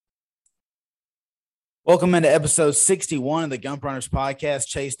Welcome into episode 61 of the Gump Runners podcast.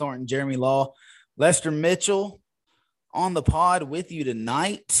 Chase Thornton, Jeremy Law, Lester Mitchell on the pod with you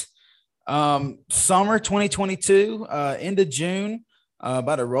tonight. Summer 2022, into June,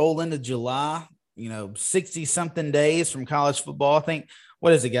 about to roll into July, 60-something days from college football. I think,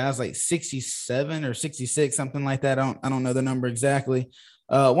 what is it, guys, like 67 or 66, something like that. I don't know the number exactly.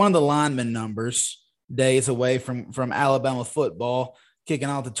 One of the lineman numbers, days away from Alabama football kicking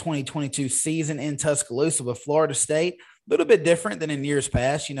off the 2022 season in Tuscaloosa with Florida State. A little bit different than in years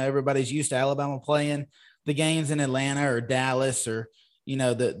past. Everybody's used to Alabama playing the games in Atlanta or Dallas or,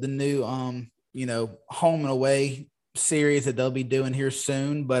 the new, home and away series that they'll be doing here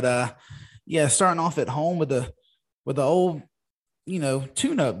soon. But, starting off at home with the old,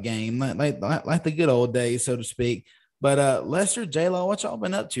 tune-up game, like the good old days, so to speak. But, Lester, J-Law, what y'all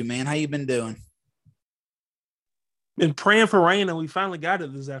been up to, man? How you been doing? Been praying for rain, and we finally got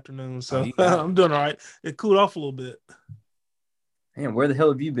it this afternoon. So I'm doing all right. It cooled off a little bit. Man, where the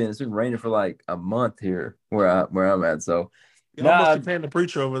hell have you been? It's been raining for like a month here where I'm at. So I must be paying the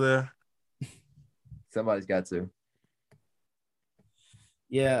preacher over there. Somebody's got to.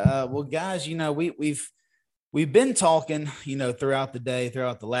 Yeah. Well, guys, we've been talking, throughout the day,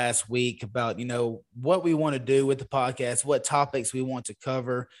 throughout the last week about, what we want to do with the podcast, what topics we want to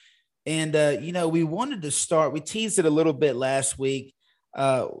cover. And, we wanted to start, we teased it a little bit last week.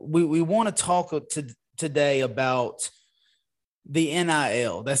 We want to talk today about the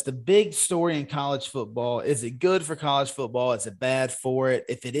NIL. That's the big story in college football. Is it good for college football? Is it bad for it?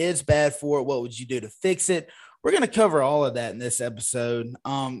 If it is bad for it, what would you do to fix it? We're going to cover all of that in this episode.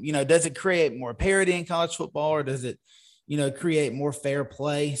 Does it create more parity in college football, or does it, create more fair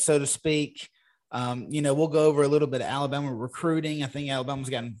play, so to speak? We'll go over a little bit of Alabama recruiting. I think Alabama's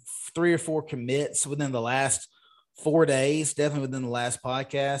gotten 3 or 4 commits within the last 4 days, definitely within the last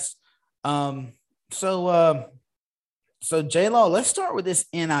podcast. So J-Law, let's start with this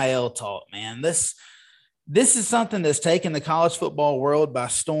NIL talk, man. This is something that's taken the college football world by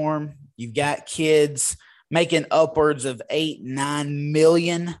storm. You've got kids making upwards of $8-9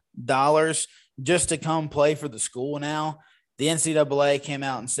 million just to come play for the school now. The NCAA came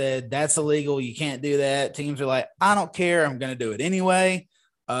out and said, that's illegal. You can't do that. Teams are like, I don't care. I'm going to do it anyway.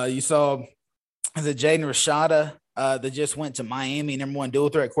 You saw the Jaden Rashada that just went to Miami, number 1 dual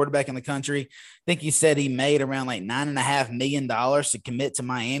threat quarterback in the country. I think he said he made around like $9.5 million to commit to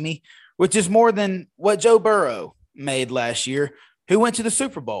Miami, which is more than what Joe Burrow made last year, who went to the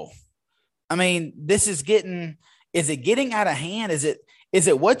Super Bowl. I mean, is it getting out of hand? Is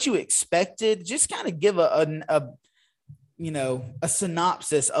it what you expected? Just kind of give a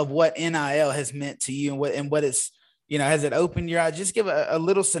synopsis of what NIL has meant to you and what it's, has it opened your eyes? Just give a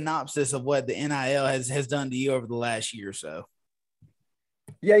little synopsis of what the NIL has done to you over the last year or so.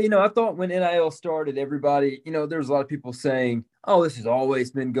 Yeah, I thought when NIL started, everybody, there's a lot of people saying, oh, this has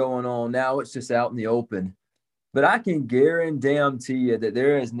always been going on. Now it's just out in the open. But I can guarantee you that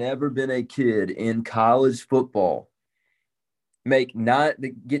there has never been a kid in college football get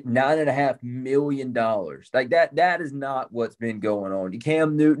 $9.5 million. Like that is not what's been going on.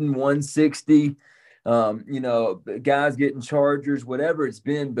 Cam Newton 160, guys getting Chargers, whatever it's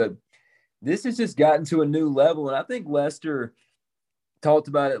been, but this has just gotten to a new level. And I think Lester talked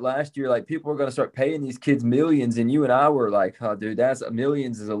about it last year. Like, people are going to start paying these kids millions, and you and I were like, oh, dude, that's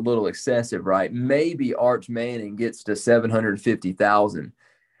millions is a little excessive, right? Maybe Arch Manning gets to 750,000.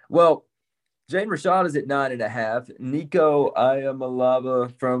 Well, Jaden Rashad is at 9.5. Nico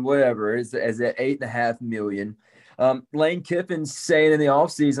Iamaleava from whatever is at 8.5 million. Lane Kiffin's saying in the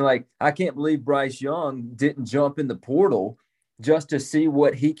offseason, like, I can't believe Bryce Young didn't jump in the portal just to see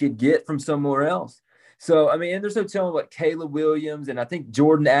what he could get from somewhere else. So, I mean, and there's no telling what Caleb Williams, and I think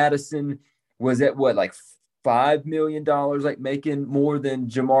Jordan Addison was at like $5 million, like making more than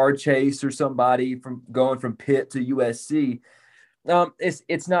Jamar Chase or somebody from going from Pitt to USC.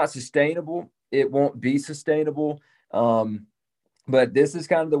 It's not sustainable. It won't be sustainable. But this is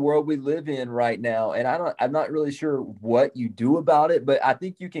kind of the world we live in right now. And I'm not really sure what you do about it, but I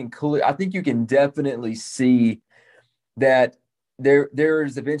think you can definitely see that there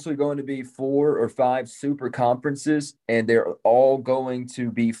is eventually going to be 4 or 5 super conferences, and they're all going to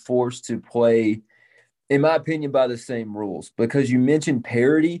be forced to play, in my opinion, by the same rules. Because you mentioned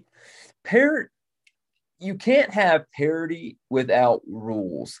parity. You can't have parity without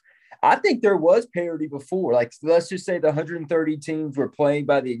rules. I think there was parity before. Like, let's just say the 130 teams were playing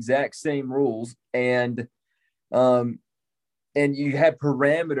by the exact same rules, and you have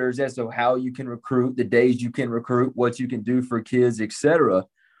parameters as to how you can recruit, the days you can recruit, what you can do for kids, etc.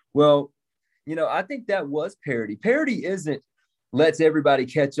 Well, I think that was parity. Parity isn't lets everybody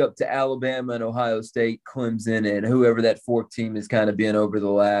catch up to Alabama and Ohio State, Clemson, and whoever that fourth team has kind of been over the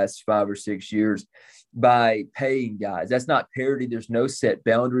last 5 or 6 years by paying guys. That's not parity. There's no set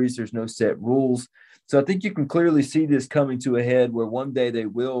boundaries. There's no set rules. So I think you can clearly see this coming to a head where one day they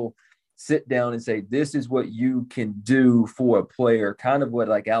will sit down and say, this is what you can do for a player, kind of what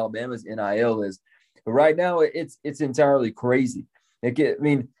like Alabama's NIL is. But right now it's entirely crazy.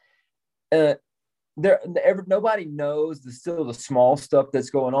 Nobody knows still the small stuff that's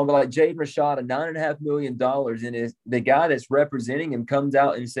going on. But like Jaden Rashad, $9.5 million, and the guy that's representing him comes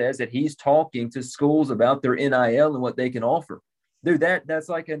out and says that he's talking to schools about their NIL and what they can offer. Dude, that's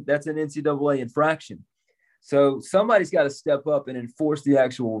an NCAA infraction. So somebody's got to step up and enforce the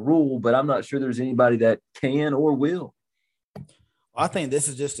actual rule, but I'm not sure there's anybody that can or will. I think this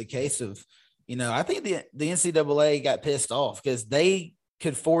is just a case of, I think the NCAA got pissed off because they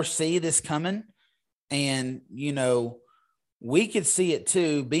could foresee this coming. And, we could see it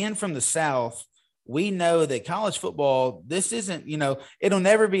too. Being from the South, we know that college football, this isn't, it'll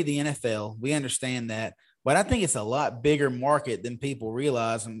never be the NFL. We understand that. But I think it's a lot bigger market than people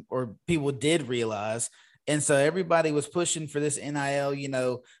realize or people did realize. And so everybody was pushing for this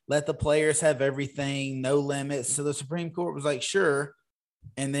NIL, let the players have everything, no limits. So the Supreme Court was like, sure.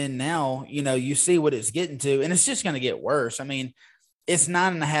 And then now, you see what it's getting to, and it's just going to get worse. I mean, it's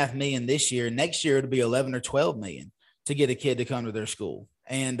 $9.5 million this year. Next year, it'll be 11 or 12 million to get a kid to come to their school.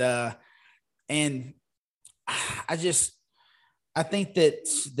 And I think that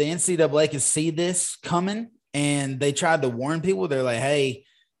the NCAA can see this coming, and they tried to warn people. They're like, hey,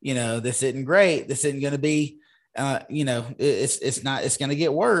 this isn't great. This isn't going to be, it's going to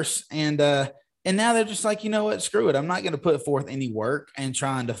get worse. And now they're just like, you know what, screw it. I'm not going to put forth any work and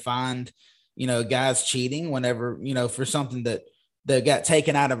trying to find, guys cheating whenever, for something that got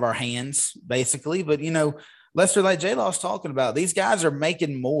taken out of our hands, basically. But, Lester, like J-Law's talking about, these guys are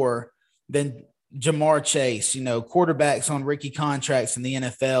making more than Jamar Chase, quarterbacks on rookie contracts in the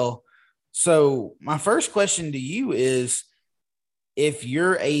NFL. So my first question to you is, if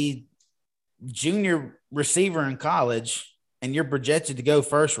you're a junior receiver in college and you're projected to go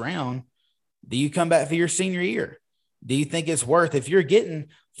first round, do you come back for your senior year? Do you think it's worth, if you're getting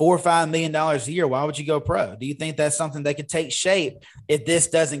 $4 or $5 million a year, why would you go pro? Do you think that's something that could take shape if this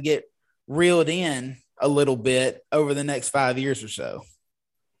doesn't get reeled in a little bit over the next 5 years or so?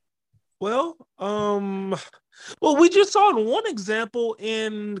 Well, we just saw one example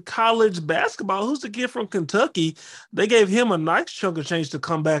in college basketball. Who's the kid from Kentucky? They gave him a nice chunk of change to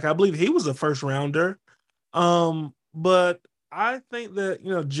come back. I believe he was a first rounder. But I think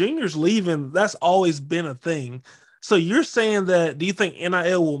that, juniors leaving, that's always been a thing. So you're saying that, do you think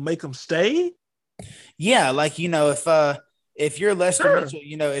NIL will make them stay? Yeah. Like, if you're Lester Sure. Mitchell,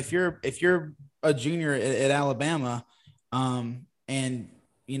 if you're a junior at Alabama, and,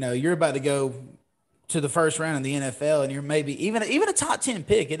 you're about to go to the first round in the NFL, and you're maybe even a top 10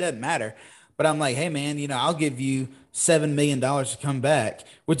 pick, it doesn't matter. But I'm like, hey man, I'll give you $7 million to come back,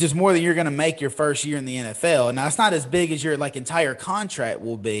 which is more than you're going to make your first year in the NFL. Now it's not as big as your entire contract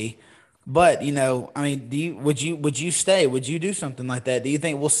will be, but I mean, would you stay? Would you do something like that? Do you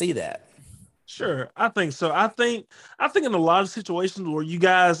think we'll see that? Sure, I think so. I think in a lot of situations where you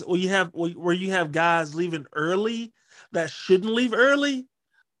have guys leaving early that shouldn't leave early,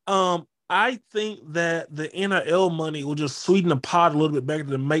 I think that the NIL money will just sweeten the pot a little bit better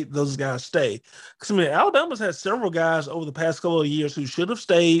to make those guys stay. Because Alabama's had several guys over the past couple of years who should have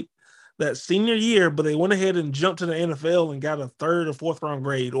stayed that senior year, but they went ahead and jumped to the NFL and got a 3rd or 4th round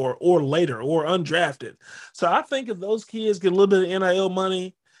grade or later or undrafted. So I think if those kids get a little bit of NIL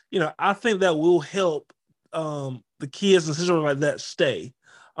money, I think that will help the kids and situations like that stay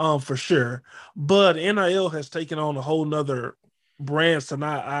for sure. But NIL has taken on a whole nother branch than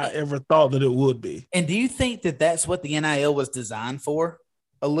I ever thought that it would be. And do you think that that's what the NIL was designed for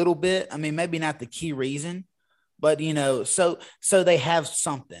a little bit? I mean, maybe not the key reason, but, so they have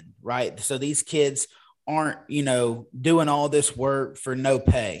something, right? So these kids aren't, doing all this work for no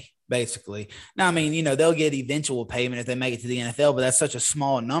pay, basically. Now, I mean, they'll get eventual payment if they make it to the NFL, but that's such a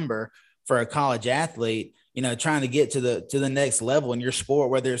small number for a college athlete, trying to get to the next level in your sport,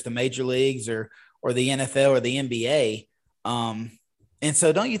 whether it's the major leagues or the NFL or the NBA. And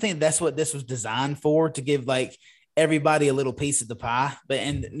so don't you think that's what this was designed for, to give like everybody a little piece of the pie?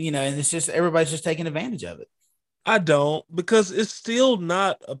 And it's just, everybody's just taking advantage of it. I don't, because it's still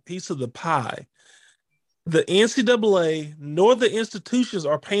not a piece of the pie. The NCAA nor the institutions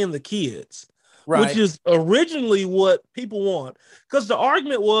are paying the kids, right, which is originally what people want. Because the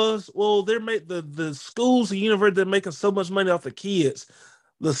argument was, well, the schools, the university, they're making so much money off the kids.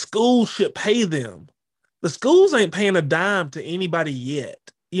 The schools should pay them. The schools ain't paying a dime to anybody yet.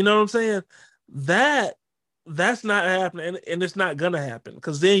 You know what I'm saying? That's not happening, and it's not gonna happen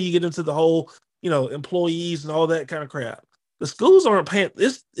because then you get into the whole, employees and all that kind of crap. The schools aren't paying.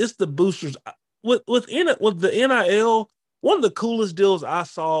 It's the boosters with the NIL. One of the coolest deals I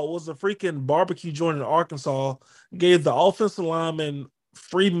saw was a freaking barbecue joint in Arkansas gave the offensive linemen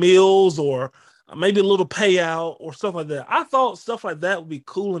free meals or maybe a little payout or stuff like that. I thought stuff like that would be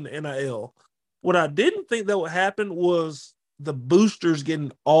cool in the NIL. What I didn't think that would happen was the boosters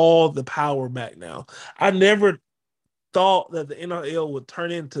getting all the power back now. I never thought that the NIL would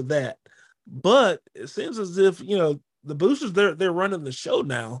turn into that. But it seems as if, the boosters, they're running the show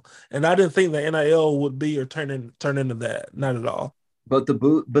now. And I didn't think the NIL would be or turn into that. Not at all. But the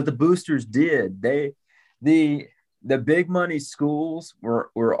boosters did. The big money schools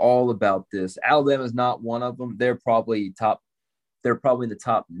were all about this. Alabama's not one of them. They're probably in the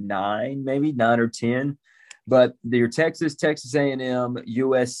top 9, maybe 9 or 10. But your Texas A&M,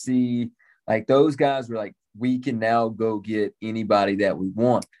 USC, like those guys were like, we can now go get anybody that we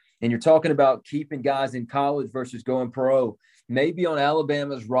want. And you're talking about keeping guys in college versus going pro. Maybe on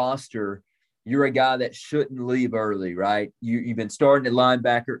Alabama's roster, you're a guy that shouldn't leave early, right? You've been starting at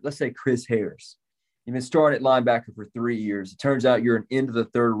linebacker. Let's say Chris Harris. You've been starting at linebacker for 3 years. It turns out you're an end of the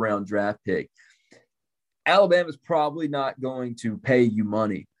 3rd round draft pick. Alabama's probably not going to pay you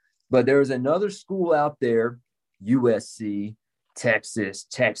money. But there's another school out there, USC, Texas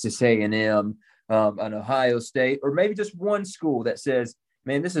A&M, an Ohio State, or maybe just one school that says,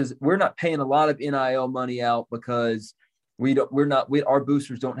 man, we're not paying a lot of NIL money out because our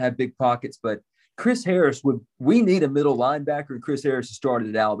boosters don't have big pockets, but Chris Harris we need a middle linebacker, and Chris Harris has started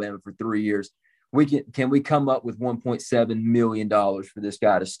at Alabama for 3 years. Can we come up with $1.7 million for this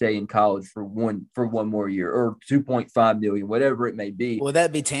guy to stay in college for one more year, or $2.5 million, whatever it may be? Would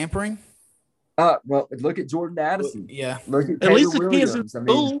that be tampering? Well, look at Jordan Addison. Yeah. Look at At least the Williams. kids in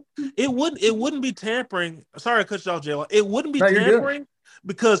school, it wouldn't be tampering. Sorry, I cut you off, Jalen. It wouldn't be tampering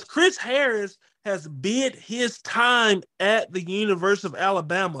because Chris Harris has bid his time at the University of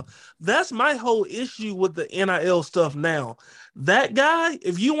Alabama. That's my whole issue with the NIL stuff now. That guy,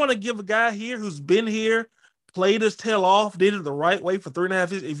 if you want to give a guy here who's been here, played his tail off, did it the right way for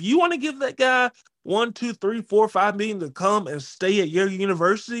 3.5 years, if you want to give that guy $1, $2, $3, $4, $5 million to come and stay at your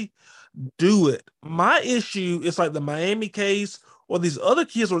university, do it. My issue is like the Miami case or these other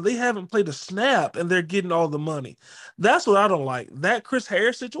kids where they haven't played a snap and they're getting all the money. That's what I don't like. That Chris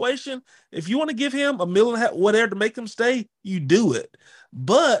Harris situation, if you want to give him $1.5 million, whatever, to make him stay, you do it.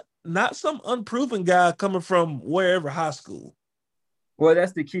 But not some unproven guy coming from wherever high school. Well,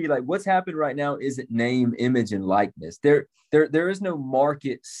 that's the key. Like, what's happened right now isn't name, image, and likeness. There is no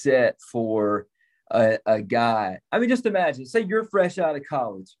market set for a guy. I mean, just imagine, say you're fresh out of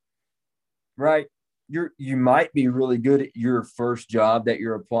college, right? You might be really good at your first job that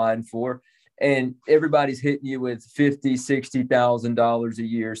you're applying for, and everybody's hitting you with $50,000, $60,000 a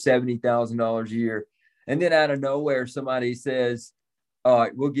year, $70,000 a year, and then out of nowhere somebody says, "All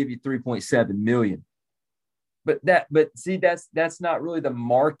right, we'll give you $3.7 million." But see, that's not really the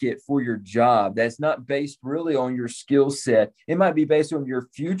market for your job. That's not based really on your skill set. It might be based on your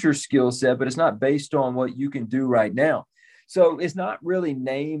future skill set, but it's not based on what you can do right now. So it's not really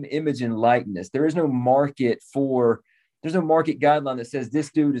name, image, and likeness. There's no market guideline that says this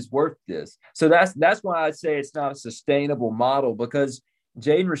dude is worth this. So that's why I say it's not a sustainable model, because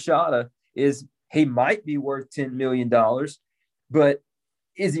Jaden Rashada he might be worth $10 million, but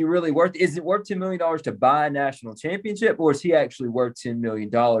is it worth $10 million to buy a national championship, or is he actually worth $10 million?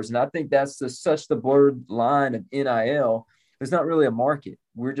 And I think that's such the blurred line of NIL. There's not really a market.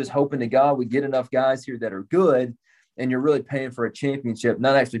 We're just hoping to God we get enough guys here that are good, and you're really paying for a championship,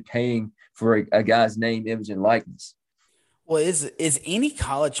 not actually paying for a guy's name, image, and likeness. Well, is any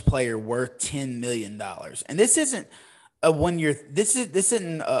college player worth $10 million? And this isn't a 1 year. This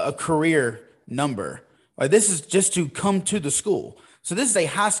isn't a career number. Like, this is just to come to the school. So this is a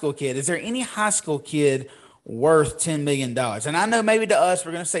high school kid. Is there any high school kid worth $10 million? And I know maybe to us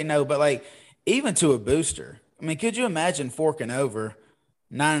we're going to say no, but like even to a booster, I mean, could you imagine forking over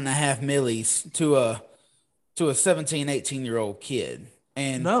 $9.5 million to a 17, 18-year-old kid?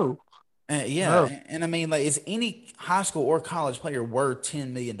 And no. No. And I mean, like, is any high school or college player worth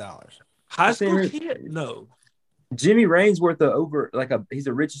 $10 million? High school kid? No. Jimmy Raines he's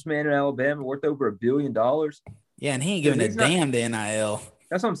the richest man in Alabama, worth over $1 billion. Yeah, and he ain't giving a damn to NIL.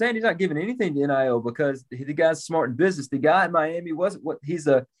 That's what I'm saying. He's not giving anything to NIL because the guy's smart in business. The guy in Miami it's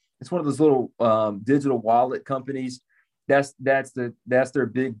one of those little digital wallet companies. That's their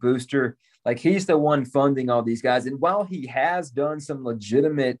big booster. Like, he's the one funding all these guys. And while he has done some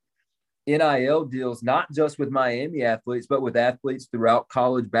legitimate NIL deals, not just with Miami athletes, but with athletes throughout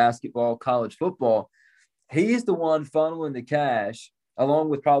college basketball, college football. He's the one funneling the cash, along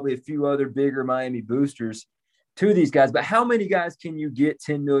with probably a few other bigger Miami boosters, to these guys. But how many guys can you get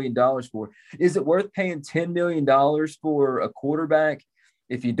 $10 million for? Is it worth paying $10 million for a quarterback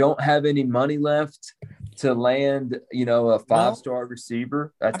if you don't have any money left to land, a five-star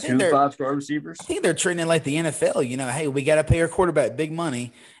receiver, two 5-star receivers? I think they're treating it like the NFL. Hey, we got to pay our quarterback big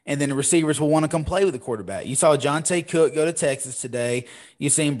money, and then the receivers will want to come play with the quarterback. You saw Jonte Cook go to Texas today.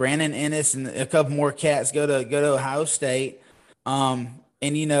 You've seen Brandon Ennis and a couple more cats go to Ohio State.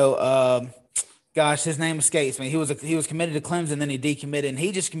 Gosh, his name escapes me. He was committed to Clemson, then he decommitted, and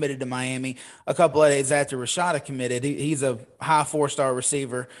he just committed to Miami a couple of days after Rashada committed. He's a high 4-star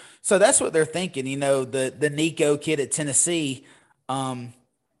receiver. So that's what they're thinking. The Nico kid at Tennessee. I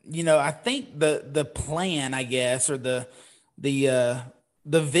think the plan, I guess, or the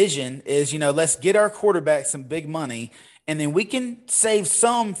vision is, let's get our quarterback some big money, and then we can save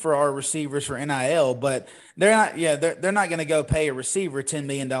some for our receivers for NIL, but they're not going to go pay a receiver $10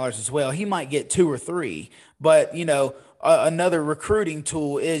 million as well. He might get 2 or 3, but another recruiting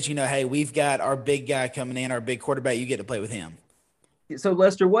tool is, hey, we've got our big guy coming in, our big quarterback. You get to play with him. So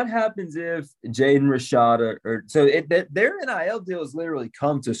Lester, what happens if Jaden Rashada their NIL deals literally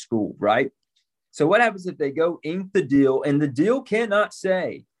come to school, right? So what happens if they go ink the deal, and the deal cannot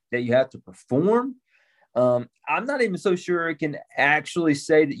say that you have to perform? I'm not even so sure it can actually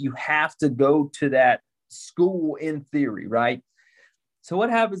say that you have to go to that school in theory, right? So what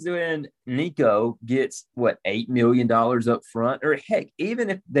happens when Nico gets $8 million up front, or heck, even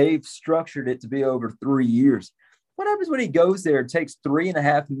if they've structured it to be over 3 years, what happens when he goes there and takes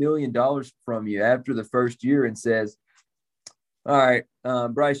 $3.5 million from you after the first year and says, all right,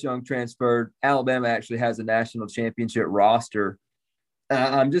 Bryce Young transferred. Alabama actually has a national championship roster.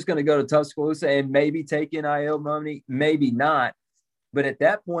 I'm just going to go to Tuscaloosa and maybe take NIL money, maybe not. But at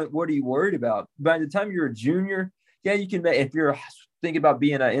that point, what are you worried about? By the time you're a junior, yeah, you can. If you're thinking about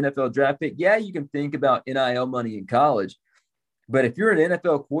being an NFL draft pick, yeah, you can think about NIL money in college. But if you're an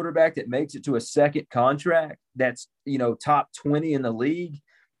NFL quarterback that makes it to a second contract, that's top 20 in the league,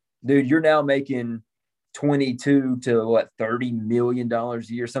 dude, you're now making $22 to $30 million a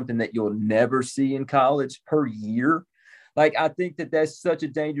year, something that you'll never see in college per year. Like, I think that's such a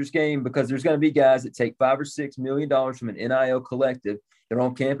dangerous game, because there's going to be guys that take $5 or $6 million from an NIL collective. They're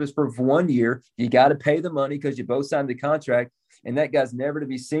on campus for 1 year. You got to pay the money because you both signed the contract, and that guy's never to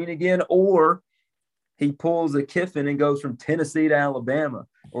be seen again. Or he pulls a Kiffin and goes from Tennessee to Alabama,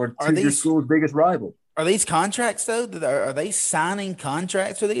 or to your school's biggest rival. Are these contracts, though? Are they signing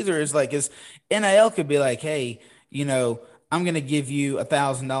contracts for these? Or is NIL could be like, hey, I'm going to give you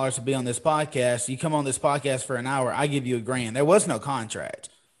 $1,000 to be on this podcast. You come on this podcast for an hour, I give you $1,000. There was no contract.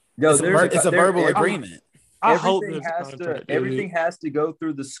 No, it's a verbal agreement. Everything has to go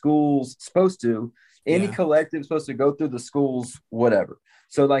through the schools. Supposed to. Any collective is supposed to go through the schools, whatever.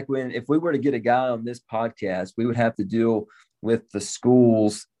 So if we were to get a guy on this podcast, we would have to deal with the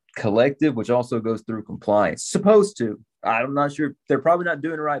schools collective, which also goes through compliance. Supposed to. I'm not sure. They're probably not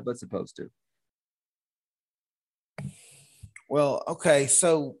doing it right, but supposed to. Well, okay,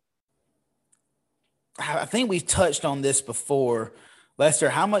 so I think we've touched on this before. Lester,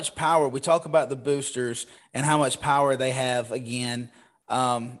 how much power, we talk about the boosters and how much power they have again.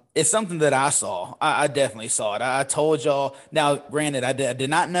 It's something that I saw. I definitely saw it. I told y'all. Now, granted, I did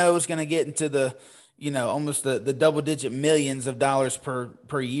not know it was going to get into the, almost the double-digit millions of dollars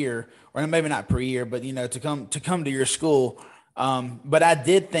per year, or maybe not per year, but, to come to your school. But I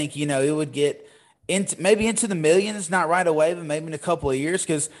did think, it would get into the millions, not right away, but maybe in a couple of years,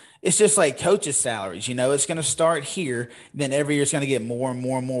 because it's just like coaches' salaries. It's going to start here, then every year it's going to get more and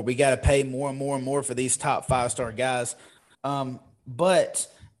more and more. We got to pay more and more and more for these top 5-star guys. But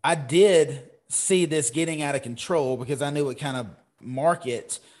I did see this getting out of control, because I knew what kind of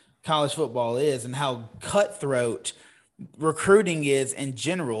market college football is and how cutthroat recruiting is in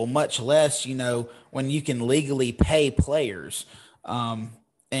general, much less, when you can legally pay players.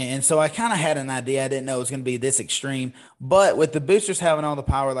 And so I kind of had an idea. I didn't know it was going to be this extreme. But with the boosters having all the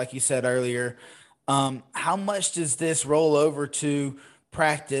power, like you said earlier, how much does this roll over to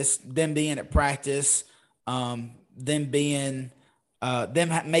practice, them being at practice, them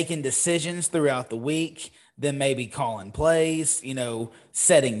making decisions throughout the week, them maybe calling plays,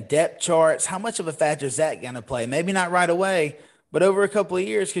 setting depth charts? How much of a factor is that going to play? Maybe not right away, but over a couple of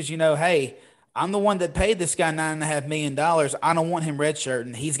years, because, hey, I'm the one that paid this guy $9.5 million. I don't want him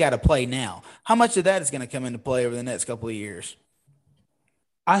redshirting. He's got to play now. How much of that is going to come into play over the next couple of years?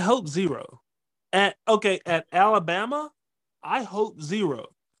 I hope zero. At Alabama, I hope zero.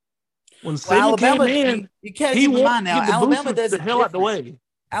 When Well, Saban came Alabama, in, you can't he keep in wanted mind to now, get the Alabama boosters does the it hell out the different. way.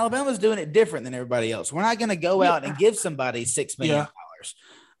 Alabama's doing it different than everybody else. We're not going to go out and give somebody $6 million.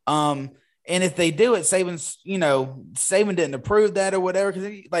 And if they do it, Saban didn't approve that or whatever.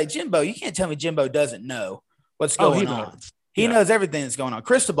 Because like Jimbo, you can't tell me Jimbo doesn't know what's going on. He knows everything that's going on.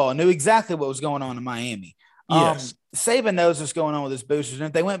 Cristobal knew exactly what was going on in Miami. Yes. Saban knows what's going on with his boosters. And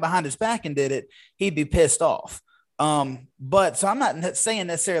if they went behind his back and did it, he'd be pissed off. But so I'm not saying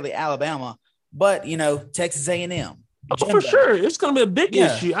necessarily Alabama, but Texas A&M. Oh, for sure. It's going to be a big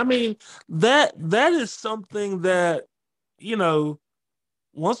issue. I mean, that is something that,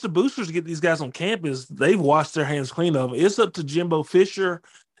 once the boosters get these guys on campus, they've washed their hands clean of it. It's up to Jimbo Fisher.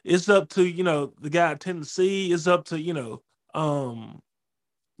 It's up to, the guy at Tennessee. It's up to,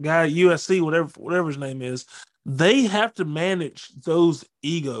 guy at USC, whatever his name is. They have to manage those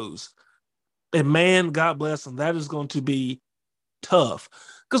egos. And man, God bless them. That is going to be tough.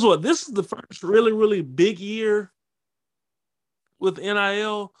 Because this is the first really, really big year with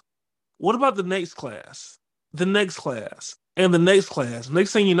NIL. What about the next class? The next class and the next class.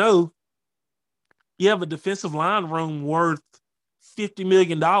 Next thing you know, you have a defensive line room worth $50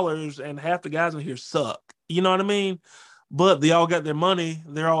 million and half the guys in here suck. You know what I mean? But they all got their money.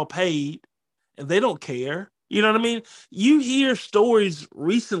 They're all paid and they don't care. You know what I mean? You hear stories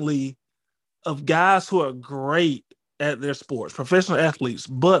recently of guys who are great at their sports, professional athletes,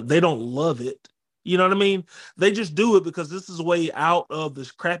 but they don't love it. You know what I mean? They just do it because this is a way out of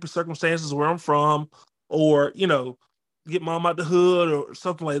the crappy circumstances where I'm from, or, get mom out the hood or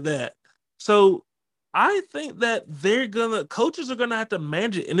something like that. So I think that coaches are gonna have to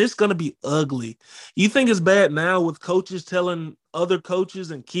manage it, and it's gonna be ugly. You think it's bad now with coaches telling other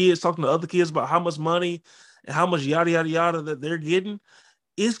coaches and kids talking to other kids about how much money and how much yada yada yada that they're getting?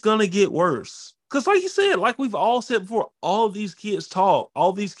 It's gonna get worse. Because like you said, like we've all said before, all these kids talk.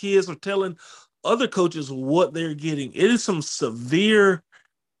 All these kids are telling other coaches what they're getting. It is some severe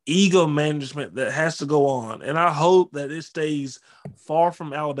ego management that has to go on. And I hope that it stays far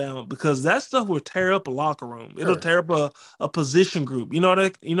from Alabama, because that stuff will tear up a locker room. It'll tear up a position group. You know what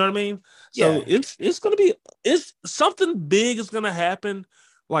I mean? So it's going to be, something big is going to happen,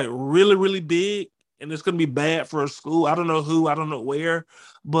 like really, really big. And it's going to be bad for a school. I don't know who, I don't know where,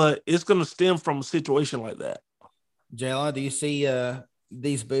 but it's going to stem from a situation like that. J-Law, do you see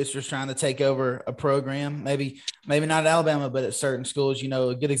these boosters trying to take over a program? Maybe not at Alabama, but at certain schools. A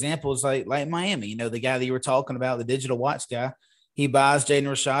good example is like Miami. The guy that you were talking about, the digital watch guy, he buys Jaden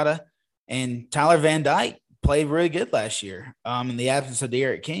Rashada, and Tyler Van Dyke played really good last year in the absence of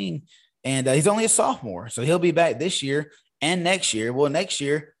Derek King. And he's only a sophomore, so he'll be back this year and next year. Well, next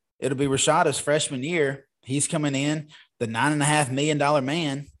year, it'll be Rashada's freshman year. He's coming in, the $9.5 million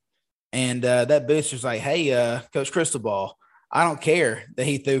man. And that booster's like, hey, Coach Cristobal, I don't care that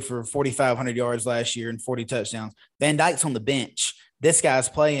he threw for 4,500 yards last year and 40 touchdowns. Van Dyke's on the bench. This guy's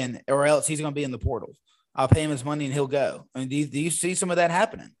playing, or else he's going to be in the portal. I'll pay him his money and he'll go. I mean, do you see some of that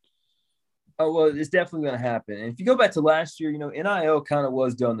happening? Oh, well, it's definitely going to happen. And if you go back to last year, NIL kind of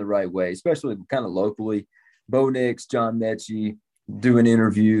was done the right way, especially kind of locally. Bo Nix, John Mechie doing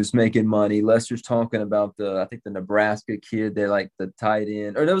interviews, making money. Lester's talking about I think the Nebraska kid, they like the tight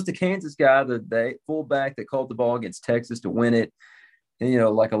end, or that was the Kansas guy, the fullback that caught the ball against Texas to win it.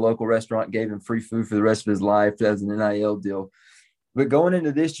 And, like a local restaurant gave him free food for the rest of his life as an NIL deal. But going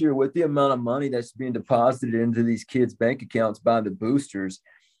into this year with the amount of money that's being deposited into these kids' bank accounts by the boosters,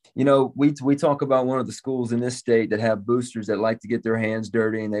 we talk about one of the schools in this state that have boosters that like to get their hands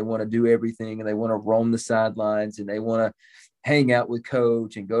dirty and they want to do everything and they want to roam the sidelines and they want to hang out with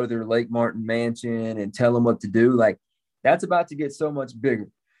coach and go to their Lake Martin mansion and tell them what to do. Like, that's about to get so much bigger,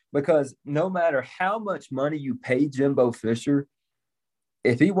 because no matter how much money you pay Jimbo Fisher,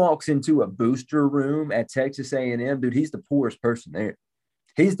 if he walks into a booster room at Texas A&M, dude, he's the poorest person there.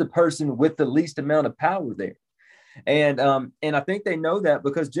 He's the person with the least amount of power there. And I think they know that,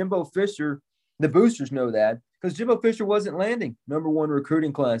 because Jimbo Fisher, the boosters know that, because Jimbo Fisher wasn't landing #1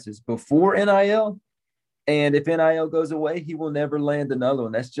 recruiting classes before NIL. And if NIL goes away, he will never land another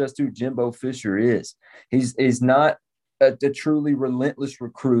one. That's just who Jimbo Fisher is. He's not a truly relentless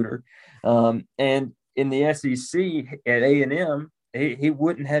recruiter. And in the SEC at A&M, he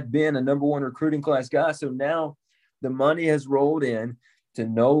wouldn't have been a #1 recruiting class guy. So now the money has rolled in to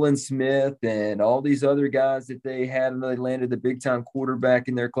Nolan Smith and all these other guys that they had, and they landed the big-time quarterback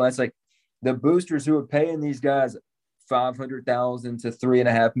in their class. Like, the boosters who are paying these guys $500,000 to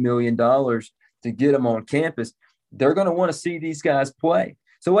 $3.5 million to get them on campus, they're going to want to see these guys play.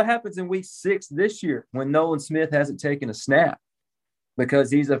 So what happens in week 6 this year when Nolan Smith hasn't taken a snap because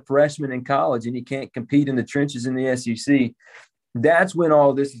he's a freshman in college and he can't compete in the trenches in the SEC? That's when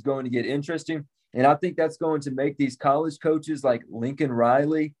all this is going to get interesting. And I think that's going to make these college coaches like Lincoln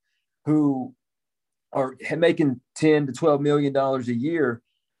Riley, who are making $10 to $12 million a year,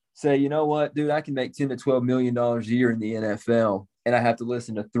 say, you know what, dude, I can make $10 to $12 million a year in the NFL. And I have to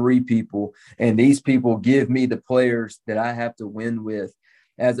listen to 3 people. And these people give me the players that I have to win with,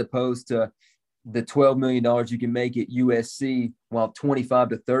 as opposed to the $12 million you can make at USC while 25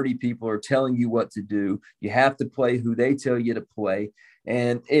 to 30 people are telling you what to do. You have to play who they tell you to play.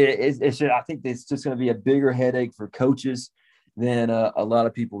 And I think it's just going to be a bigger headache for coaches than a lot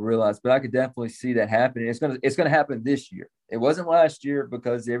of people realize. But I could definitely see that happening. It's going to happen this year. It wasn't last year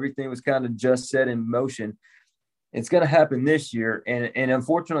because everything was kind of just set in motion. It's going to happen this year. And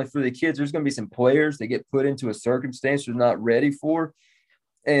unfortunately for the kids, there's going to be some players that get put into a circumstance they're not ready for.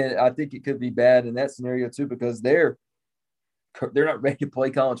 And I think it could be bad in that scenario too, because they're not ready to play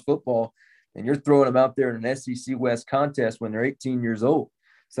college football, and you're throwing them out there in an SEC West contest when they're 18 years old.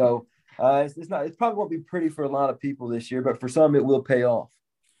 So it probably won't be pretty for a lot of people this year, but for some it will pay off.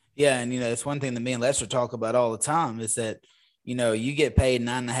 Yeah, and it's one thing that me and Lester talk about all the time is that you get paid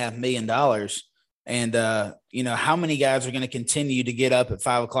 $9.5 million, and how many guys are going to continue to get up at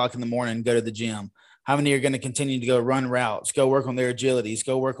 5 o'clock in the morning and go to the gym? How many are going to continue to go run routes, go work on their agilities,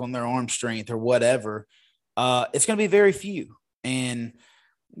 go work on their arm strength or whatever? It's going to be very few. And,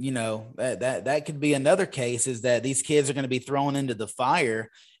 that could be another case, is that these kids are going to be thrown into the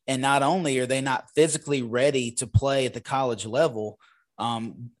fire. And not only are they not physically ready to play at the college level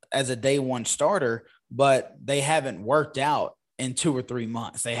as a day one starter, but they haven't worked out in 2 or 3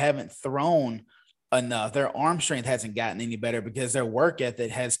 months. They haven't thrown enough. Their arm strength hasn't gotten any better because their work ethic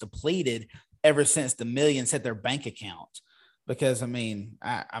has depleted ever since the millions hit their bank account. Because I'm human.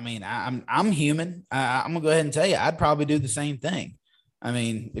 I'm gonna go ahead and tell you, I'd probably do the same thing. I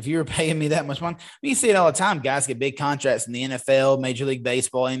mean, if you were paying me that much money, you see it all the time. Guys get big contracts in the NFL, Major League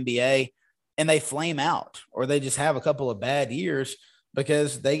Baseball, NBA, and they flame out, or they just have a couple of bad years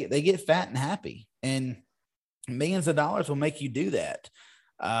because they get fat and happy, and millions of dollars will make you do that.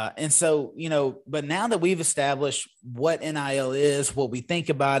 And so, but now that we've established what NIL is, what we think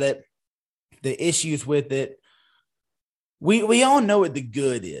about it, the issues with it, we all know what the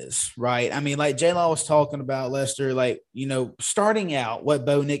good is, right? I mean, like J-Law was talking about, Lester, like, starting out, what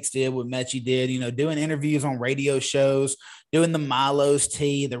Bo Nix did, what Mechie did, doing interviews on radio shows, doing the Milo's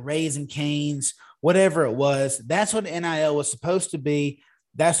tea, the Raising Canes, whatever it was. That's what NIL was supposed to be.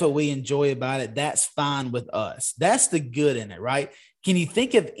 That's what we enjoy about it. That's fine with us. That's the good in it, right? Can you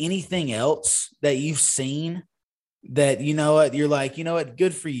think of anything else that you've seen that, you're like,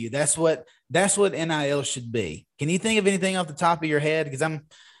 good for you? That's what NIL should be. Can you think of anything off the top of your head? Because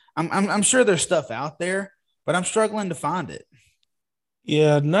I'm sure there's stuff out there, but I'm struggling to find it.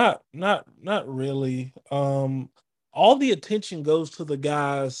 Yeah, not really. All the attention goes to the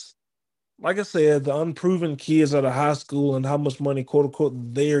guys, like I said, the unproven kids out of high school and how much money, quote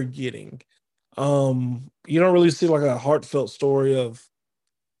unquote, they're getting. You don't really see like a heartfelt story of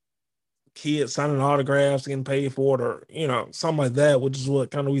kids signing autographs, getting paid for it, or something like that, which is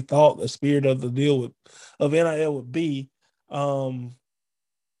what kind of we thought the spirit of the deal of NIL would be.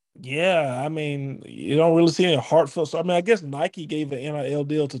 Yeah, I mean, you don't really see any heartfelt story. I mean, I guess Nike gave an NIL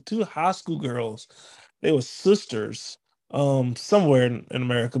deal to 2 high school girls. They were sisters somewhere in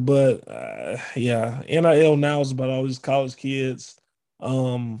America, but yeah, NIL now is about all these college kids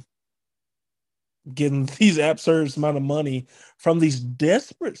getting these absurd amount of money from these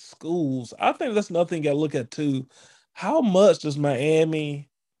desperate schools. I think that's another thing you got to look at too. How much does Miami,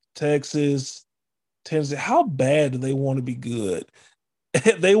 Texas, Tennessee, how bad do they want to be good?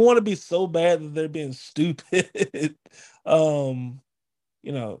 They want to be so bad that they're being stupid. You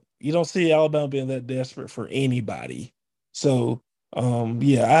don't see Alabama being that desperate for anybody. So,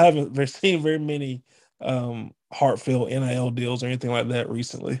 yeah, I haven't seen very many heartfelt NIL deals or anything like that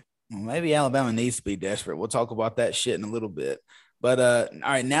recently. Well, maybe Alabama needs to be desperate. We'll talk about that shit in a little bit. But all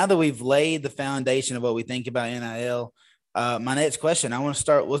right, now that we've laid the foundation of what we think about NIL, my next question, I want to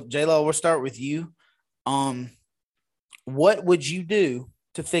start with J-Law. We'll start with you. What would you do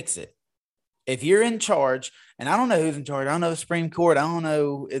to fix it? If you're in charge, and I don't know who's in charge, I don't know the Supreme Court, I don't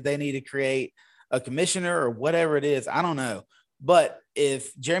know if they need to create a commissioner or whatever it is, I don't know. But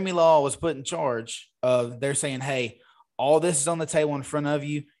if Jeremy Law was put in charge of, they're saying, hey, all this is on the table in front of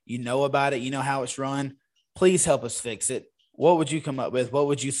you, you know about it, you know how it's run, please help us fix it. What would you come up with? What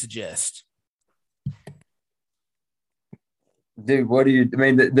would you suggest? Dude,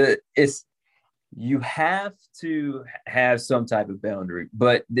 you have to have some type of boundary,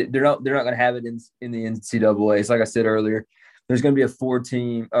 but they're not going to have it in the NCAA. It's like I said earlier, there's going to be a 4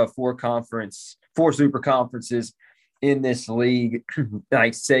 super conferences. in this league,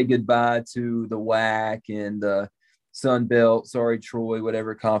 like say goodbye to the WAC and the Sun Belt, sorry, Troy,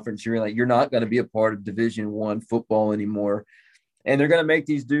 whatever conference you're in, like you're not going to be a part of Division I football anymore. And they're going to make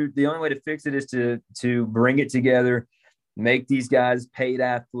these dudes, the only way to fix it is to bring it together, make these guys paid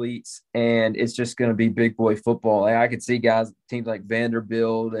athletes, and it's just going to be big boy football. I could see teams like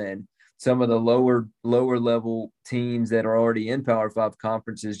Vanderbilt and some of the lower level teams that are already in Power 5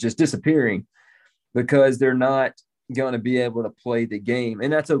 conferences just disappearing because they're not going to be able to play the game,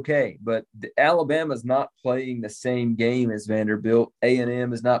 and that's okay. But Alabama's not playing the same game as Vanderbilt.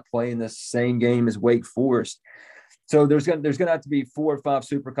 A&M is not playing the same game as Wake Forest. So there's going to have to be 4 or 5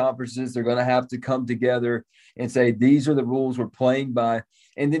 super conferences. They're going to have to come together and say, these are the rules we're playing by.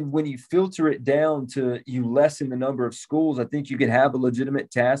 And then when you filter it down to you lessen the number of schools, I think you could have a legitimate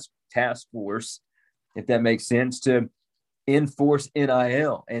task force, if that makes sense, to enforce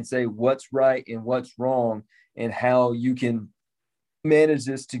NIL and say what's right and what's wrong and how you can manage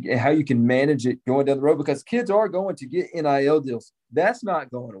how you can manage it going down the road, because kids are going to get NIL deals. That's not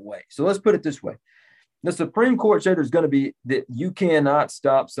going away. So let's put it this way. The Supreme Court said there's going to be that you cannot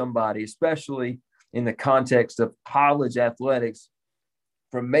stop somebody, especially in the context of college athletics,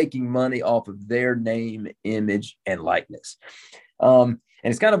 from making money off of their name, image, and likeness. And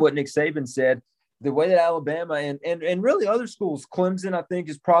it's kind of what Nick Saban said. The way that Alabama and really other schools, Clemson, I think,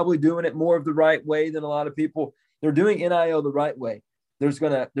 is probably doing it more of the right way than a lot of people. They're doing NIL the right way. There's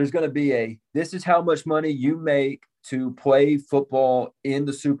gonna be this is how much money you make to play football in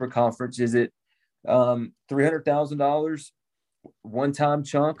the super conference. Is it $300,000 one-time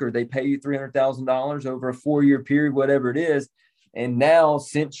chunk, or they pay you $300,000 over a 4-year period, whatever it is? And now,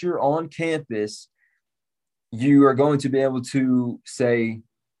 since you're on campus, you are going to be able to say,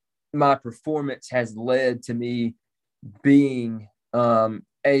 my performance has led to me being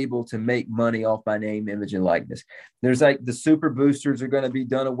able to make money off my name, image, and likeness. There's like the super boosters are going to be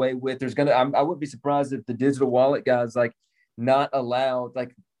done away with. I wouldn't be surprised if the digital wallet guys like not allowed,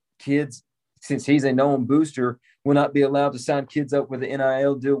 like kids, since he's a known booster, will not be allowed to sign kids up with an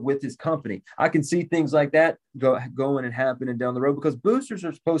NIL deal with his company. I can see things like that going and happening down the road, because boosters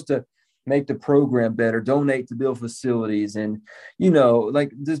are supposed to make the program better, donate to build facilities, and,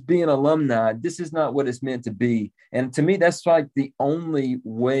 like just being alumni. This is not what it's meant to be. And to me, that's like the only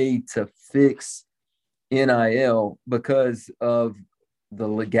way to fix NIL because of the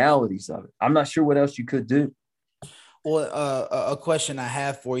legalities of it. I'm not sure what else you could do. Well, a question I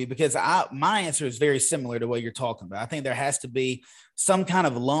have for you, because my answer is very similar to what you're talking about. I think there has to be some kind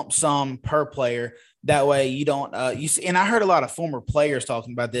of lump sum per player. That way you don't you see, and I heard a lot of former players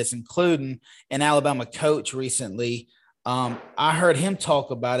talking about this, including an Alabama coach recently. I heard him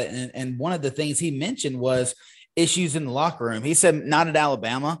talk about it, and one of the things he mentioned was issues in the locker room. He said not at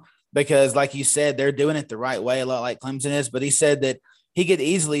Alabama, because like you said, they're doing it the right way, a lot like Clemson is, but he said that he could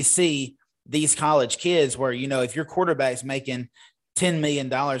easily see these college kids where, if your quarterback's making $10 million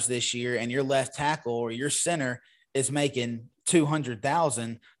this year and your left tackle or your center is making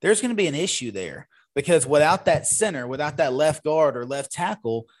 $200,000, there's going to be an issue there, because without that center, without that left guard or left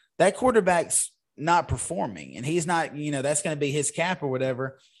tackle, that quarterback's not performing, and he's not, that's going to be his cap or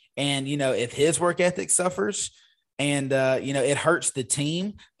whatever. And, if his work ethic suffers and, it hurts the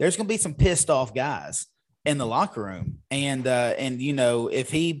team, there's going to be some pissed off guys in the locker room. And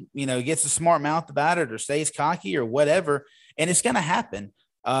if he, gets a smart mouth about it or stays cocky or whatever, and it's going to happen.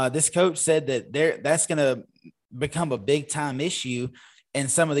 This coach said that that's going to become a big time issue in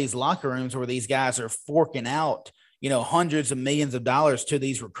some of these locker rooms where these guys are forking out, hundreds of millions of dollars to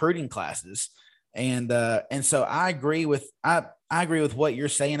these recruiting classes. And so I agree with what you're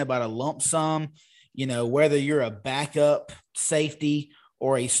saying about a lump sum, whether you're a backup safety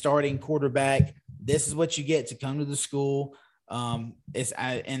or a starting quarterback, this is what you get to come to the school.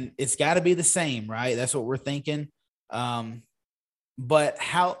 It's got to be the same, right? That's what we're thinking. But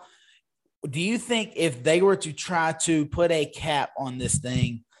how do you think, if they were to try to put a cap on this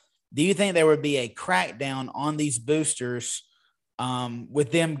thing, do you think there would be a crackdown on these boosters,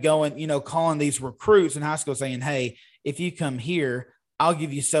 with them going, calling these recruits in high school saying, hey, if you come here, I'll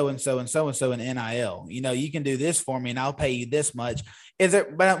give you so-and-so and so-and-so in NIL. You can do this for me and I'll pay you this much.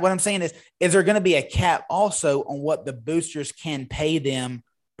 But what I'm saying is there going to be a cap also on what the boosters can pay them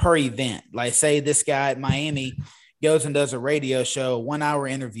per event? Like, say this guy at Miami goes and does a radio show, a 1-hour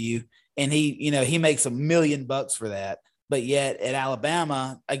interview, and he makes $1 million for that. But yet at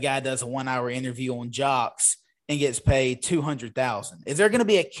Alabama, a guy does a 1-hour interview on Jocks and gets paid $200,000. Is there going to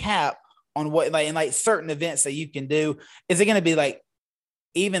be a cap on what, like certain events that you can do? Is it going to be like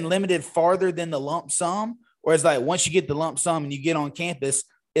even limited farther than the lump sum? Or is like once you get the lump sum and you get on campus,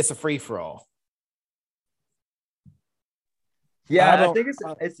 it's a free for all? Yeah, I think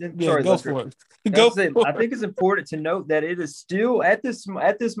yeah, sorry, go Lester. for it. Go for I it. think it's important to note that it is still at this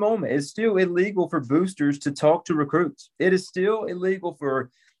moment, it's still illegal for boosters to talk to recruits. It is still illegal for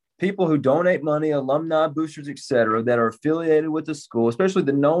people who donate money, alumni boosters, etc., that are affiliated with the school, especially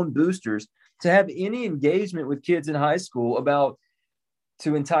the known boosters, to have any engagement with kids in high school about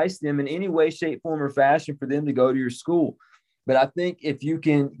to entice them in any way, shape, form, or fashion for them to go to your school. But I think if you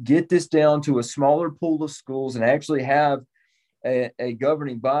can get this down to a smaller pool of schools and actually have a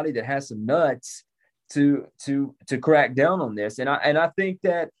governing body that has some nuts to crack down on this, and I think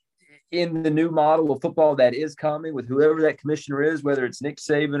that in the new model of football that is coming with whoever that commissioner is, whether it's Nick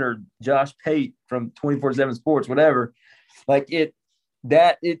Saban or Josh Pate from 24/7 Sports, whatever, the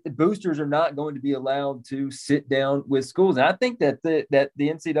boosters are not going to be allowed to sit down with schools. And I think that the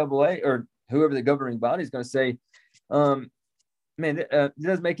NCAA or whoever the governing body is going to say, it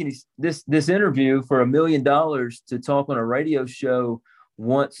doesn't make any this interview for $1 million to talk on a radio show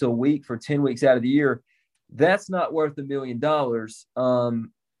once a week for 10 weeks out of the year. That's not worth $1 million.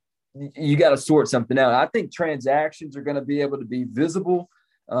 You got to sort something out. I think transactions are going to be able to be visible,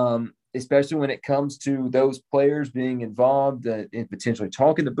 especially when it comes to those players being involved in potentially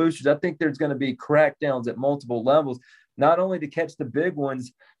talking to boosters. I think there's going to be crackdowns at multiple levels, not only to catch the big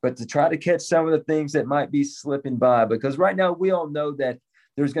ones, but to try to catch some of the things that might be slipping by. Because right now we all know that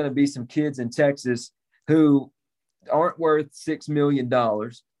there's going to be some kids in Texas who aren't worth $6 million.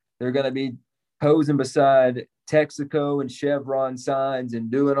 They're going to be posing beside Texaco and Chevron signs and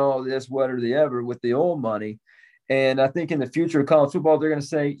doing all this, whatever the ever, with the oil money. And I think in the future of college football, they're going to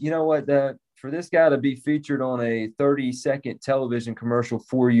say, you know what, for this guy to be featured on a 30-second television commercial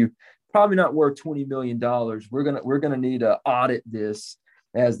for you, probably not worth $20 million. We're gonna need to audit this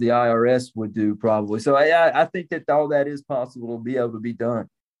as the IRS would do probably. So I think that all that is possible to be able to be done.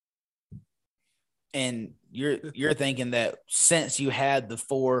 And you're thinking that since you had the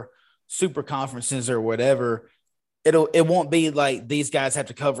 4 super conferences or whatever, it won't be like these guys have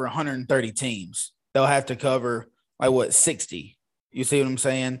to cover 130 teams. They'll have to cover 60. You see what I'm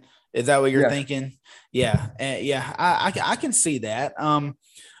saying? Is that what you're thinking? Yeah. I can see that.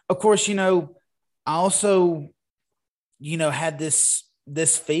 Of course, I also, had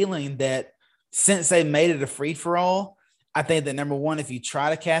this feeling that since they made it a free for all, I think that number one, if you try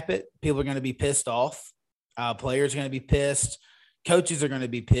to cap it, people are going to be pissed off. Players are going to be pissed. Coaches are going to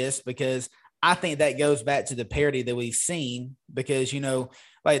be pissed because I think that goes back to the parity that we've seen because,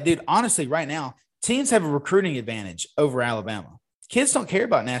 dude, honestly, right now, teams have a recruiting advantage over Alabama. Kids don't care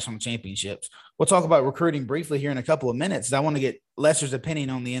about national championships. We'll talk about recruiting briefly here in a couple of minutes. I want to get Lester's opinion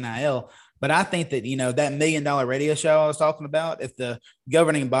on the NIL, but I think that, that $1 million radio show I was talking about, if the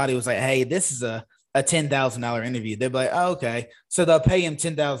governing body was like, hey, this is a $10,000 interview, they'd be like, oh, okay. So they'll pay him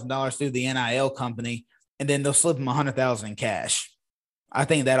 $10,000 through the NIL company, and then they'll slip him $100,000 in cash. I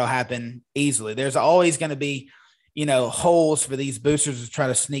think that'll happen easily. There's always going to be, holes for these boosters to try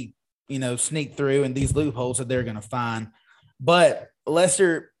to sneak through, and these loopholes that they're going to find. But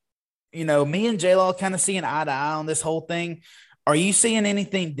Lester, me and J-Law kind of seeing eye to eye on this whole thing. Are you seeing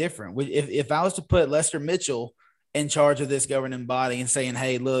anything different? If I was to put Lester Mitchell in charge of this governing body and saying,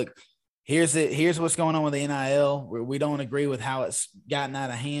 hey, look, here's what's going on with the NIL. We don't agree with how it's gotten out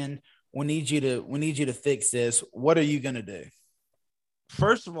of hand. We need you to fix this. What are you going to do?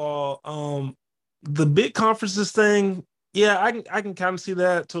 First of all, the big conferences thing, yeah, I can kind of see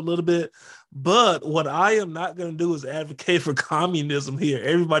that to a little bit. But what I am not going to do is advocate for communism here.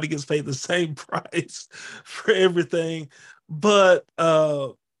 Everybody gets paid the same price for everything. But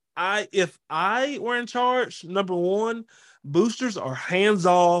if I were in charge, number one, boosters are hands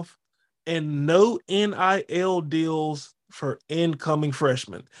off and no NIL deals for incoming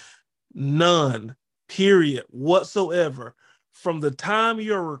freshmen. None, period, whatsoever. From the time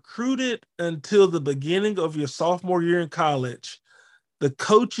you're recruited until the beginning of your sophomore year in college, the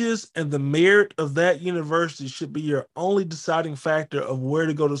coaches and the merit of that university should be your only deciding factor of where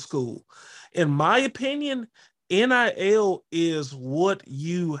to go to school. In my opinion, NIL is what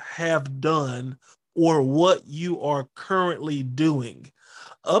you have done or what you are currently doing.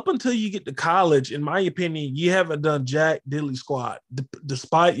 Up until you get to college, in my opinion, you haven't done jack diddly squat,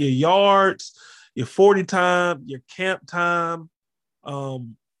 despite your yards, your 40 time, your camp time,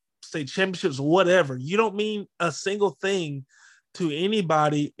 state championships, whatever. You don't mean a single thing to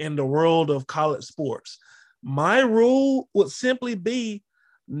anybody in the world of college sports. My rule would simply be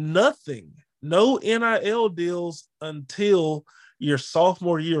nothing, no NIL deals until your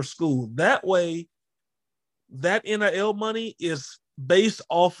sophomore year of school. That way, that NIL money is based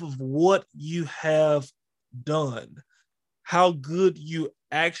off of what you have done, how good you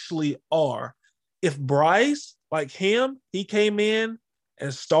actually are. if Bryce, like him, he came in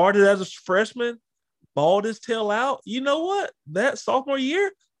and started as a freshman, balled his tail out, you know what? That sophomore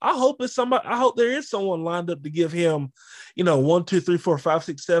year, I hope there is someone lined up to give him, $1, $2, $3, $4, $5,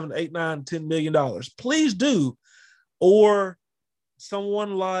 $6, $7, $8, $9, $10 million. Please do. Or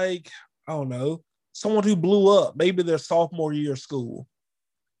someone like, I don't know, someone who blew up, maybe their sophomore year of school.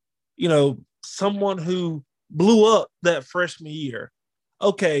 Someone who blew up that freshman year.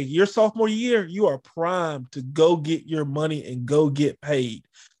 Okay, your sophomore year, you are primed to go get your money and go get paid.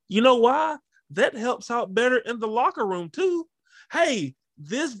 You know why? That helps out better in the locker room too. Hey,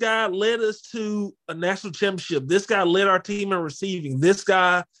 this guy led us to a national championship. This guy led our team in receiving. This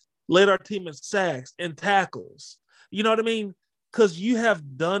guy led our team in sacks and tackles. You know what I mean? Because you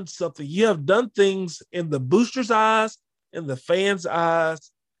have done something. You have done things in the boosters' eyes, in the fans'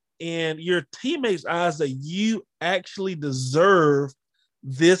 eyes, and your teammates' eyes that you actually deserve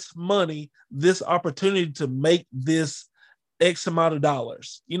this money, this opportunity to make this X amount of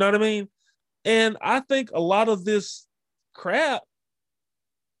dollars. You know what I mean? And I think a lot of this crap,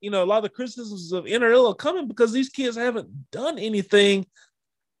 a lot of the criticisms of NRL are coming because these kids haven't done anything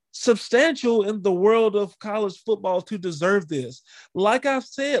substantial in the world of college football to deserve this. Like I've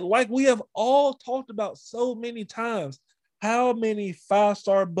said, like we have all talked about so many times, how many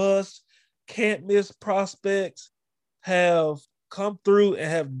 5-star busts, can't miss prospects have come through and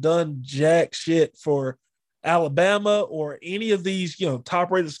have done jack shit for Alabama or any of these,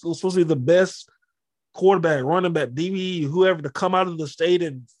 top-rated schools, supposed to be the best quarterback, running back, DBE, whoever, to come out of the state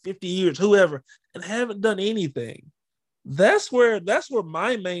in 50 years, whoever, and haven't done anything. That's where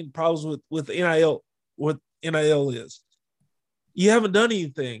my main problems with NIL is. You haven't done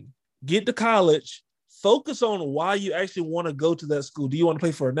anything. Get to college. Focus on why you actually want to go to that school. Do you want to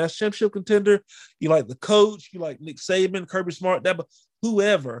play for a national championship contender? You like the coach? You like Nick Saban, Kirby Smart,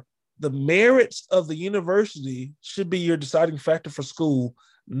 whoever? The merits of the university should be your deciding factor for school,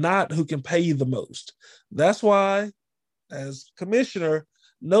 not who can pay you the most. That's why, as commissioner,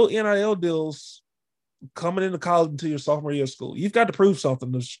 no NIL deals coming into college until your sophomore year of school. You've got to prove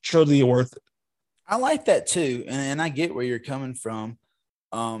something to show that you're worth it. I like that too, and I get where you're coming from.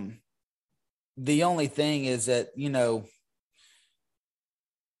 The only thing is that,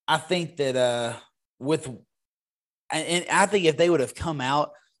 I think that I think if they would have come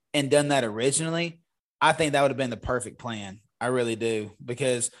out and done that originally, I think that would have been the perfect plan. I really do,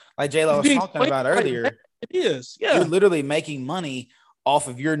 because like J-Lo was talking about earlier, it is. Yeah, you're literally making money off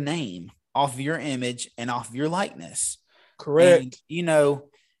of your name, off of your image, and off of your likeness. Correct.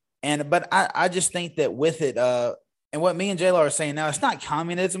 And, but I just think that with it, and what me and J-Lo are saying now, it's not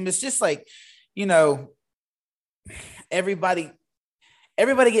communism. It's just like, everybody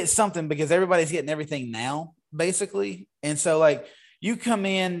gets something because everybody's getting everything now, basically. And so, like, you come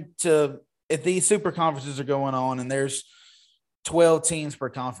in to, if these super conferences are going on and there's 12 teams per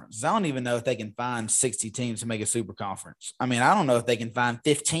conference, I don't even know if they can find 60 teams to make a super conference. I mean, I don't know if they can find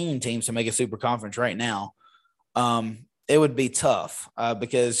 15 teams to make a super conference right now. It would be tough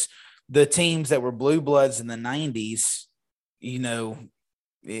because the teams that were blue bloods in the 90s,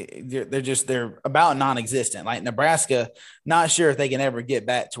 they're about non-existent. Like Nebraska, not sure if they can ever get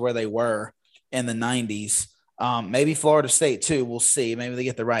back to where they were in the 90s. Maybe Florida State too. We'll see. Maybe they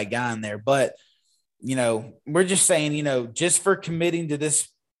get the right guy in there. But, we're just saying, just for committing to this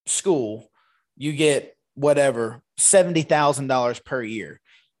school, you get whatever, $70,000 per year.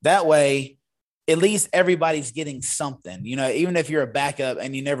 That way, at least everybody's getting something. Even if you're a backup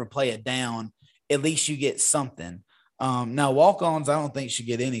and you never play it down, at least you get something. Now, walk-ons, I don't think should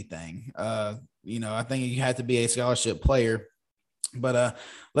get anything. I think you have to be a scholarship player. But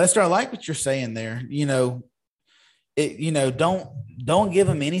Lester, I like what you're saying there. Don't give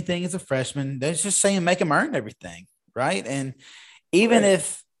them anything as a freshman. They're just saying make them earn everything, right? And even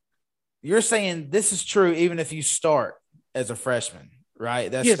if you're saying this is true, even if you start as a freshman, right?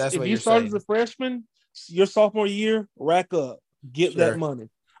 That's what you're saying. If you start as a freshman, your sophomore year, rack up, get that money.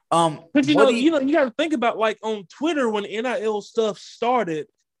 Because you got to think about, like, on Twitter when NIL stuff started,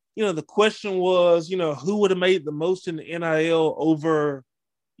 the question was, who would have made the most in the NIL over,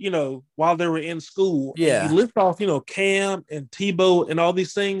 while they were in school. Yeah. And you list off, Cam and Tebow and all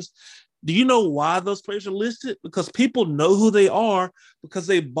these things. Do you know why those players are listed? Because people know who they are because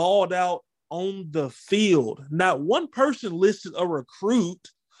they balled out on the field. Not one person listed a recruit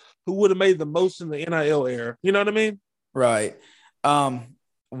who would have made the most in the NIL era. You know what I mean? Right.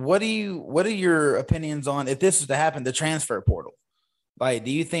 What are your opinions on, if this is to happen, the transfer portal? Like,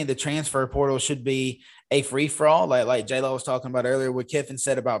 do you think the transfer portal should be a free for all? Like J-Lo was talking about earlier, what Kiffin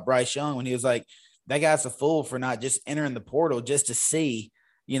said about Bryce Young when he was like, that guy's a fool for not just entering the portal just to see,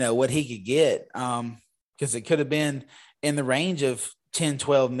 what he could get. Because it could have been in the range of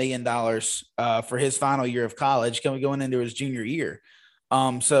 $10-12 million for his final year of college going into his junior year.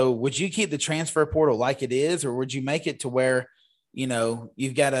 So would you keep the transfer portal like it is, or would you make it to where,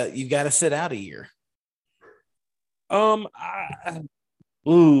 you've got to sit out a year? I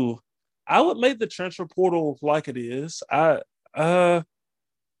would make the transfer portal like it is. I'd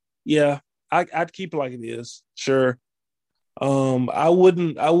keep it like it is. Sure. I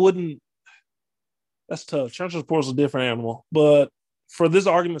wouldn't. That's tough. Transfer portal is a different animal, but for this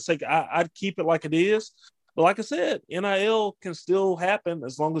argument's sake, I'd keep it like it is. But like I said, NIL can still happen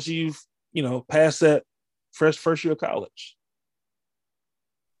as long as you've, passed that first year of college.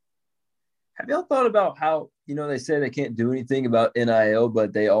 Have y'all thought about how, they say they can't do anything about NIL,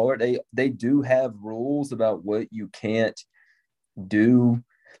 but they do have rules about what you can't do.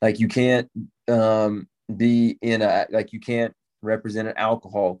 Like you can't be in you can't represent an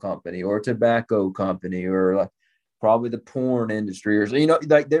alcohol company or a tobacco company or like probably the porn industry or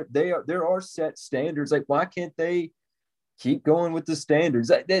like there are set standards. Like why can't they keep going with the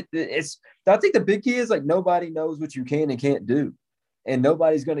standards? I think the big key is like nobody knows what you can and can't do, and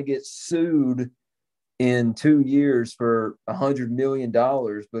nobody's going to get sued in 2 years for $100 million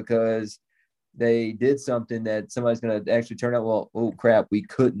because they did something that somebody's going to actually turn out, well, oh crap, we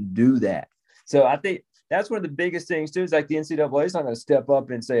couldn't do that. So I think that's one of the biggest things too, is like the NCAA is not going to step up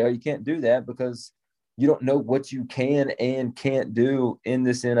and say, oh, you can't do that, because you don't know what you can and can't do in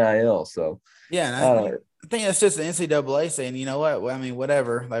this NIL. So I think that's just the NCAA saying, you know what? Well, I mean,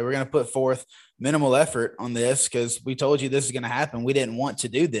 whatever. Like we're going to put forth minimal effort on this because we told you this is going to happen. We didn't want to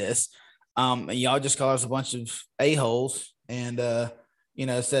do this. And y'all just called us a bunch of a-holes and,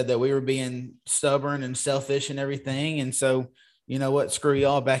 said that we were being stubborn and selfish and everything. And so, you know what? Screw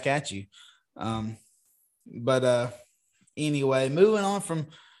y'all, back at you. Anyway, moving on from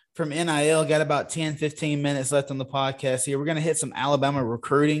NIL, got about 10-15 minutes left on the podcast here. We're going to hit some Alabama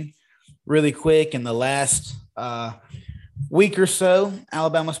recruiting really quick. In the last week or so,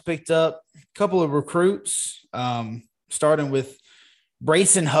 Alabama's picked up a couple of recruits, starting with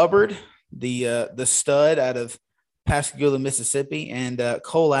Brayson Hubbard, the stud out of Pascagoula, Mississippi, and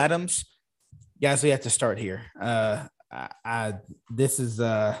Cole Adams. Guys, we have to start here. Are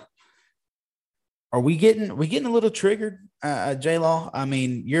we getting a little triggered, J-Law? I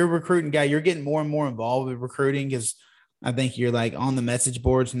mean, you're a recruiting guy. You're getting more and more involved with recruiting because I think you're like on the message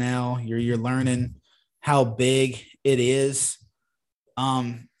boards now. You're learning how big it is.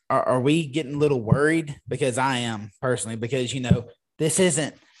 Are we getting a little worried? Because I am personally, because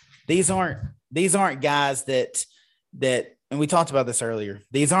these aren't guys that and we talked about this earlier.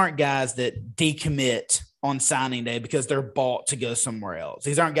 These aren't guys that decommit on signing day because they're bought to go somewhere else.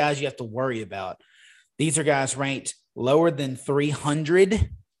 These aren't guys you have to worry about. These are guys ranked lower than 300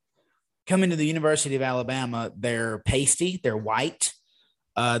 coming to the University of Alabama. They're pasty. They're white.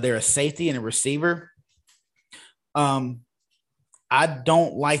 They're a safety and a receiver. I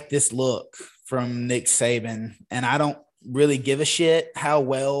don't like this look from Nick Saban, and I don't really give a shit how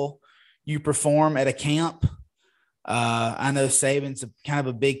well you perform at a camp. I know Saban's kind of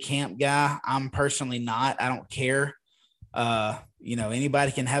a big camp guy. I'm personally not. I don't care.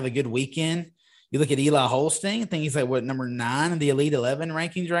 Anybody can have a good weekend. You look at Eli Holstein, I think he's like, number 9 in the Elite 11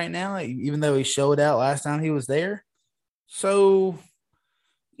 rankings right now, even though he showed out last time he was there. So,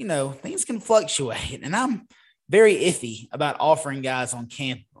 things can fluctuate. And I'm very iffy about offering guys on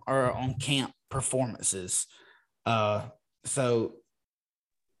camp performances. So,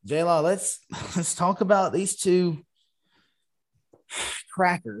 J-Law, let's talk about these two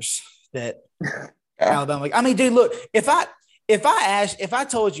crackers that Alabama. I mean, dude, look, if I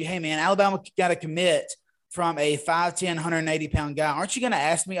told you, hey man, Alabama got to commit from a 5'10", 180-pound guy, aren't you going to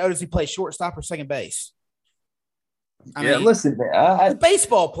ask me, does he play shortstop or second base? I mean, listen, man, a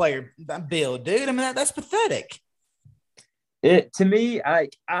baseball player build, dude. I mean, that's pathetic. To me,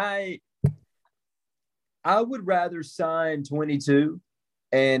 I would rather sign 22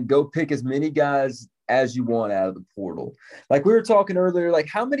 and go pick as many guys as you want out of the portal. Like we were talking earlier, like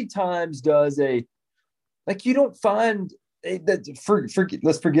how many times does you don't find that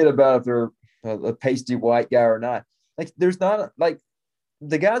let's forget about if they're a pasty white guy or not. Like there's not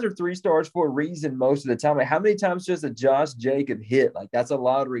the guys are 3 stars for a reason most of the time. Like how many times does a Josh Jacob hit? Like that's a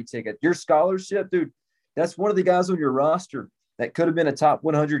lottery ticket. Your scholarship, dude, that's one of the guys on your roster that could have been a top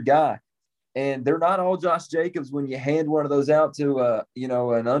 100 guy. And they're not all Josh Jacobs when you hand one of those out to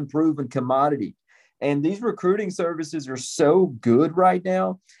an unproven commodity. And these recruiting services are so good right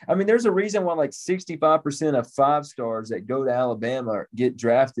now. I mean, there's a reason why like 65% of 5 stars that go to Alabama get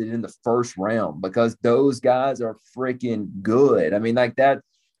drafted in the first round, because those guys are freaking good. I mean, like that,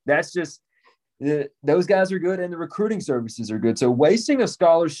 That's just those guys are good, and the recruiting services are good. So wasting a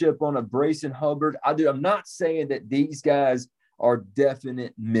scholarship on a Brayson Hubbard, I'm not saying that these guys are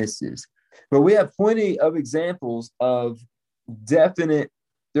definite misses, but we have plenty of examples of definite.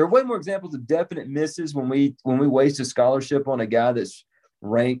 There are way more examples of definite misses when we waste a scholarship on a guy that's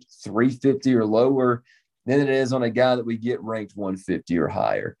ranked 350 or lower than it is on a guy that we get ranked 150 or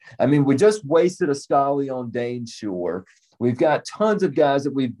higher. I mean, we just wasted a scholarly on Dane Shore. We've got tons of guys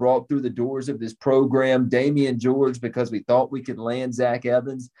that we've brought through the doors of this program. Damian George, because we thought we could land Zach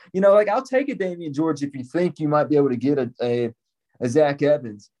Evans. You know, like, I'll take a Damian George if you think you might be able to get a Zach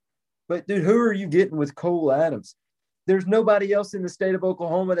Evans. But, dude, who are you getting with Cole Adams? There's nobody else in the state of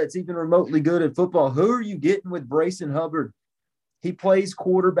Oklahoma that's even remotely good at football. Who are you getting with Brayson Hubbard? He plays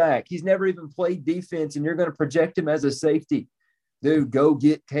quarterback. He's never even played defense, and you're going to project him as a safety. Dude, go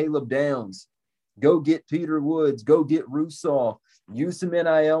get Caleb Downs. Go get Peter Woods. Go get Russaw. Use some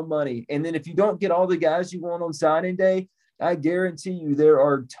NIL money. And then if you don't get all the guys you want on signing day, I guarantee you there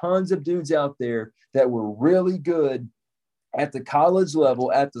are tons of dudes out there that were really good at the college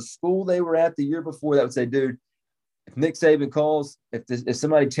level, at the school they were at the year before, that would say, dude, if Nick Saban calls, if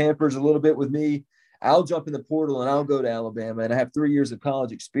somebody tampers a little bit with me, I'll jump in the portal and I'll go to Alabama, and I have 3 years of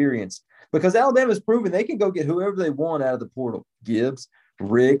college experience, because Alabama's proven they can go get whoever they want out of the portal. Gibbs,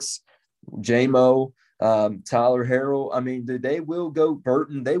 Ricks, J-Mo, Tyler Harrell. I mean, they will go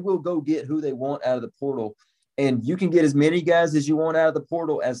Burton. They will go get who they want out of the portal. And you can get as many guys as you want out of the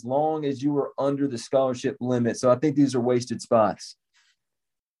portal as long as you are under the scholarship limit. So I think these are wasted spots.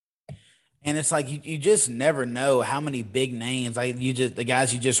 And it's like you just never know how many big names, like the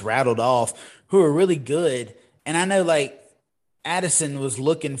guys you just rattled off, who are really good. And I know, like, Addison was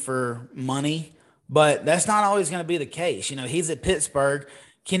looking for money, but that's not always going to be the case. You know, he's at Pittsburgh.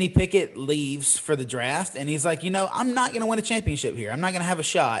 Kenny Pickett leaves for the draft, and he's like, I'm not going to win a championship here. I'm not going to have a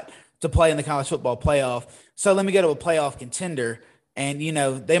shot to play in the college football playoff. So let me go to a playoff contender. And,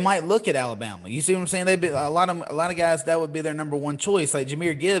 they might look at Alabama. You see what I'm saying? They'd be a lot of guys, that would be their number one choice. Like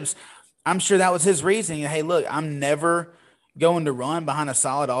Jahmyr Gibbs, I'm sure that was his reasoning. Hey, look, I'm never going to run behind a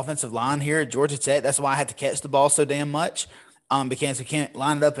solid offensive line here at Georgia Tech. That's why I had to catch the ball so damn much, because we can't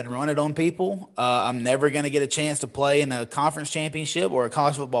line it up and run it on people. I'm never going to get a chance to play in a conference championship or a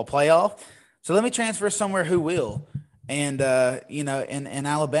college football playoff. So let me transfer somewhere who will. And, and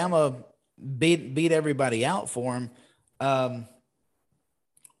Alabama beat everybody out for him.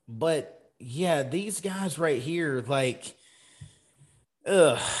 But, yeah, these guys right here, like –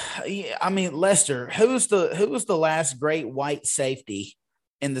 I mean, Lester, who was the last great white safety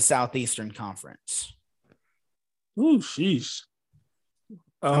in the Southeastern Conference? Ooh, sheesh.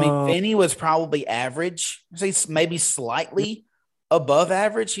 I mean, Finney was probably average. Maybe slightly above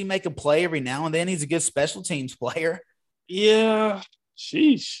average. He make a play every now and then. He's a good special teams player. Yeah,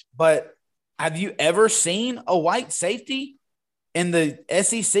 sheesh. But have you ever seen a white safety in the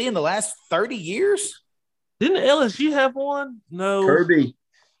SEC in the last 30 years? Didn't LSU have one? No. Kirby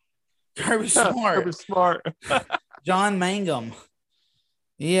Smart. Kirby Smart. John Mangum.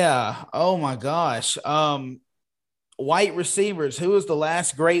 Yeah. Oh my gosh. White receivers. Who was the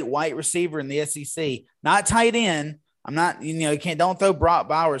last great white receiver in the SEC? Not tight end. I'm not, don't throw Brock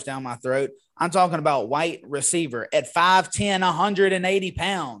Bowers down my throat. I'm talking about white receiver at 5'10", 180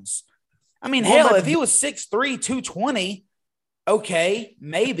 pounds. I mean, hell, if he was 6'3", 220, okay,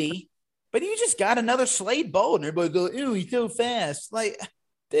 maybe. But you just got another Slade Bolden. Everybody go, ew, he's so fast. Like,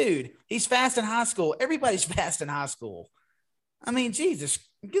 dude, he's fast in high school. Everybody's fast in high school. I mean, Jesus,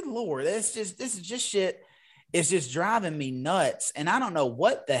 good Lord. This is just shit. It's just driving me nuts. And I don't know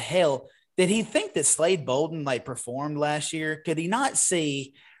what the hell. Did he think that Slade Bolden, like, performed last year? Could he not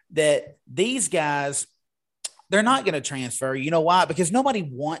see that these guys, they're not going to transfer? You know why? Because nobody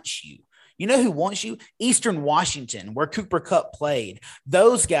wants you. You know who wants you? Eastern Washington, where Cooper Kupp played.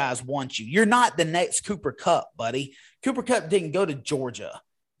 Those guys want you. You're not the next Cooper Kupp, buddy. Cooper Kupp didn't go to Georgia.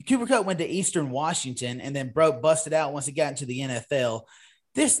 Cooper Kupp went to Eastern Washington and then busted out once he got into the NFL.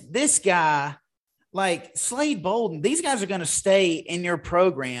 This guy, like Slade Bolden, these guys are going to stay in your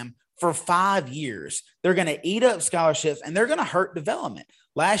program for 5 years. They're going to eat up scholarships, and they're going to hurt development.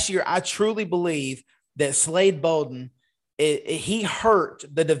 Last year, I truly believe that Slade Bolden, he hurt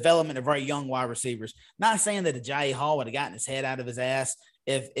the development of our young wide receivers. Not saying that Ajayi Hall would have gotten his head out of his ass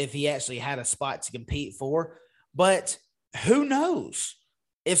if he actually had a spot to compete for, but who knows?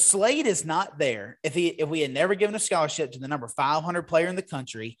 If Slade is not there, if we had never given a scholarship to the number 500 player in the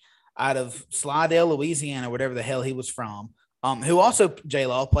country out of Slidell, Louisiana, whatever the hell he was from, who also,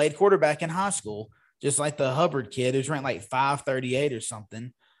 J-Law, played quarterback in high school, just like the Hubbard kid who's ranked like 538 or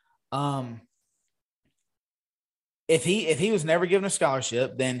something. if he was never given a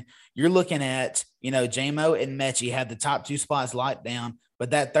scholarship, then you're looking at, JMO and Mechie had the top 2 spots locked down,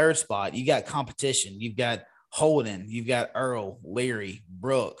 but that third spot, you got competition. You've got Holden, you've got Earl, Leary,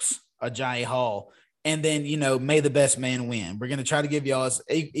 Brooks, Ajayi Hall, and then, may the best man win. We're going to try to give y'all as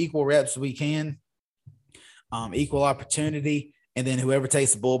equal reps as we can, equal opportunity, and then whoever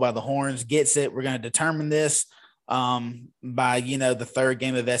takes the bull by the horns gets it. We're going to determine this by, the third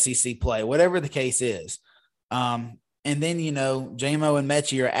game of SEC play, whatever the case is. And then, JMO and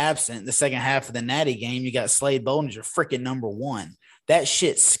Mechie are absent the second half of the Natty game. You got Slade Bolden as your freaking number 1. That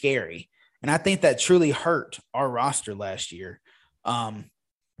shit's scary. And I think that truly hurt our roster last year.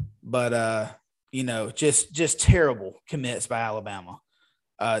 Just terrible commits by Alabama.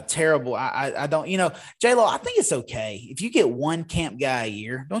 Terrible. I don't, J-Lo, I think it's okay if you get one camp guy a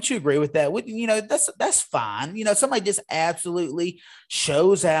year. Don't you agree with that? That's fine. Somebody just absolutely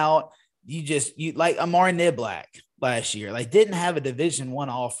shows out. You like Amari Niblack last year, like didn't have a Division I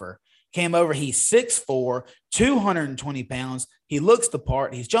offer, came over. He's 6'4", 220 pounds. He looks the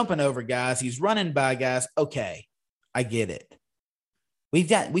part. He's jumping over guys. He's running by guys. Okay, I get it. We've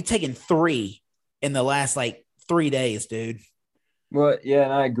taken 3 in the last 3 days, dude. Well, yeah,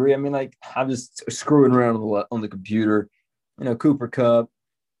 and I agree. I mean, I'm just screwing around on the computer. Cooper Kupp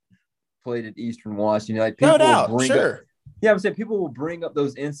played at Eastern Washington. No doubt, sure. I'm saying people will bring up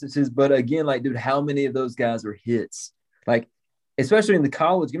those instances, but again, dude, how many of those guys are hits? Especially in the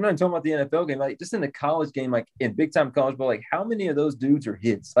college game. I'm not talking about the NFL game. Just in the college game, in big time college ball, how many of those dudes are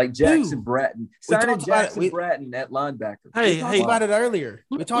hits? Jackson Bratton, signing Jackson Bratton at linebacker. We talked about it earlier.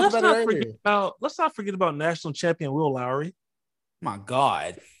 Let's not forget about national champion Will Lowry. My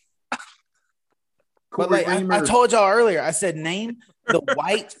God. But I told y'all earlier, I said name the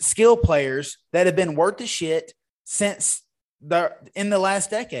white skill players that have been worth the shit since in the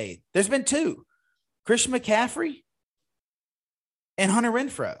last decade. There's been 2, Christian McCaffrey and Hunter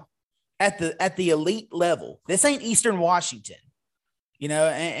Renfrow at the elite level. This ain't Eastern Washington,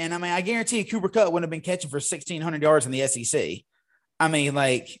 and I mean, I guarantee you Cooper Kupp wouldn't have been catching for 1,600 yards in the SEC. I mean,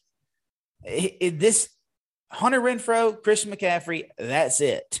 this Hunter Renfrow, Christian McCaffrey, that's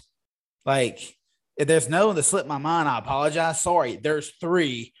it. If there's no one that slipped my mind, I apologize. Sorry, there's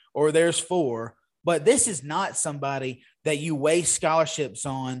 3 or there's 4. But this is not somebody that you waste scholarships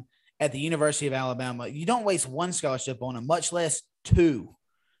on at the University of Alabama. You don't waste 1 scholarship on him, much less 2.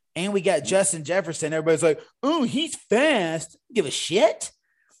 And we got Justin Jefferson. Everybody's like, oh, he's fast. Give a shit.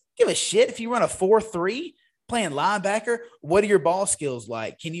 Give a shit if you run a 4.3 playing linebacker. What are your ball skills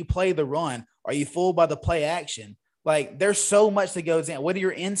like? Can you play the run? Are you fooled by the play action? There's so much that goes in. What are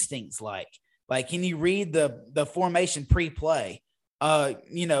your instincts like? Can you read the formation pre-play?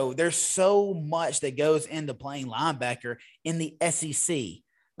 There's so much that goes into playing linebacker in the SEC.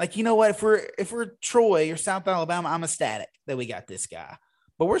 If we're Troy or South Alabama, I'm ecstatic that we got this guy.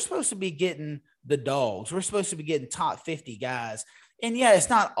 But we're supposed to be getting the dogs. We're supposed to be getting top 50 guys. And yeah, it's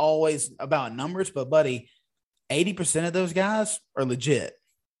not always about numbers, but buddy, 80% of those guys are legit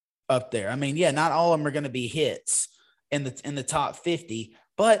up there. I mean, yeah, not all of them are going to be hits in the top 50,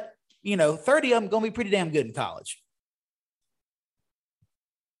 but 30 of them going to be pretty damn good in college.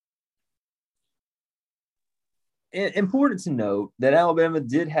 Important to note that Alabama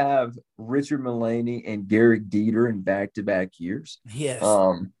did have Richard Mullaney and Garrick Dieter in back-to-back years. Yes.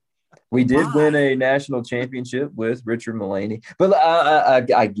 We did win a national championship with Richard Mullaney, but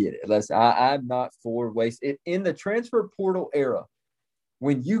I get it. I'm not for waste in the transfer portal era.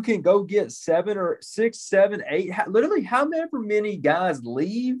 When you can go get 7 or 6, 7, 8, literally however many guys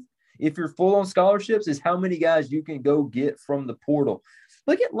leave if you're full on scholarships is how many guys you can go get from the portal.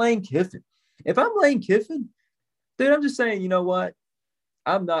 Look at Lane Kiffin. If I'm Lane Kiffin, dude, I'm just saying, you know what?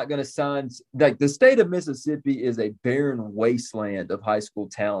 I'm not going to sign. The state of Mississippi is a barren wasteland of high school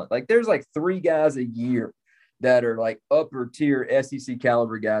talent. There's 3 guys a year that are upper tier SEC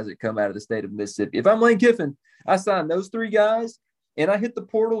caliber guys that come out of the state of Mississippi. If I'm Lane Kiffin, I sign those 3 guys and I hit the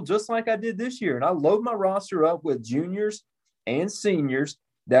portal just like I did this year. And I load my roster up with juniors and seniors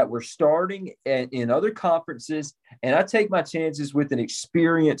that were starting in other conferences, and I take my chances with an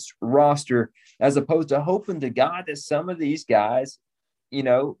experienced roster as opposed to hoping to God that some of these guys,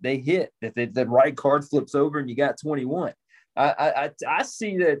 they hit, that the right card flips over and you got 21. I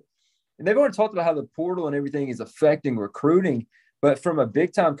see that they've already talked about how the portal and everything is affecting recruiting, but from a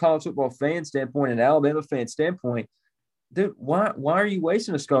big-time college football fan standpoint and Alabama fan standpoint, dude, why are you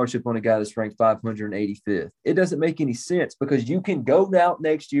wasting a scholarship on a guy that's ranked 585th? It doesn't make any sense because you can go out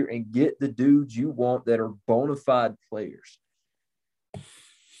next year and get the dudes you want that are bona fide players.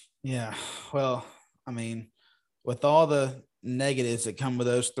 Yeah, well, I mean, with all the negatives that come with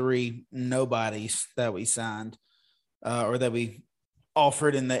those 3 nobodies that we signed, or that we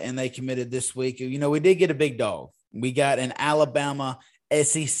offered and they committed this week. You know, we did get a big dog. We got an Alabama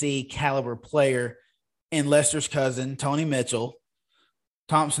SEC caliber player in Lester's cousin, Tony Mitchell,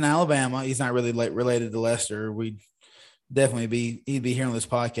 Thompson, Alabama. He's not really related to Lester. We'd definitely he'd be here on this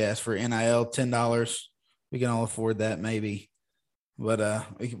podcast for NIL, $10. We can all afford that maybe, but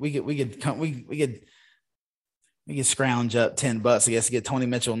we could scrounge up $10, I guess, to get Tony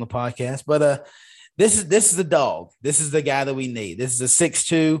Mitchell on the podcast. But this is the dog. This is the guy that we need. This is a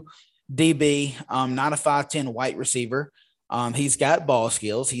 6'2" DB, not a 5'10" white receiver. He's got ball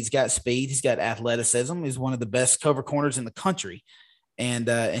skills. He's got speed. He's got athleticism. He's one of the best cover corners in the country, and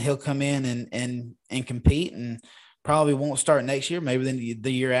he'll come in and compete, and probably won't start next year. Maybe then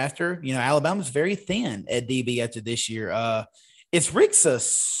the year after. You know, Alabama's very thin at DB after this year. Is Rick's a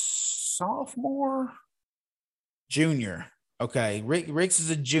sophomore? Junior. Okay. Ricks is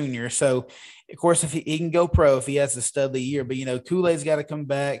a junior. So, of course, if he can go pro if he has the stud of the year. But, you know, Kool-Aid's got to come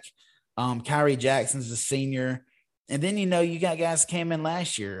back. Kyrie Jackson's a senior. And then, you know, you got guys came in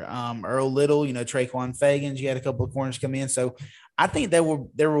last year. Earl Little, you know, Traquan Fagans. You had a couple of corners come in. So, I think there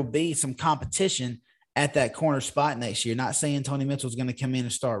will be some competition at that corner spot next year. Not saying Tony Mitchell's going to come in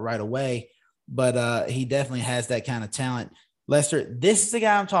and start right away, but he definitely has that kind of talent. Lester, this is the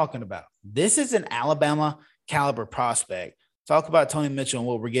guy I'm talking about. This is an Alabama caliber prospect. Talk about Tony Mitchell and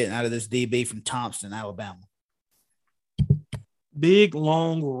what we're getting out of this DB from Thompson, Alabama. Big,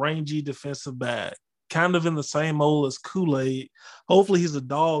 long, rangy defensive back, kind of in the same mold as Kool-Aid. Hopefully he's a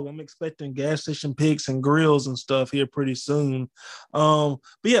dog. I'm expecting gas station picks and grills and stuff here pretty soon. But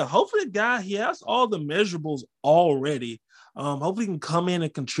yeah, hopefully the guy, he has all the measurables already. Hopefully he can come in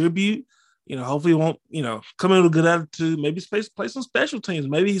and contribute. You know, hopefully he won't, you know, come in with a good attitude, maybe play some special teams.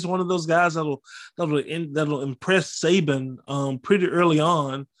 Maybe he's one of those guys that'll impress Saban pretty early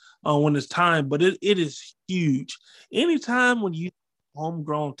on when it's time. But it is huge. Anytime when you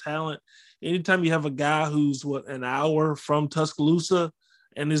homegrown talent, anytime you have a guy who's an hour from Tuscaloosa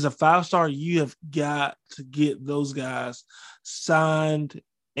and is a 5-star, you have got to get those guys signed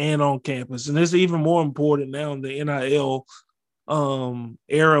and on campus. And it's even more important now in the NIL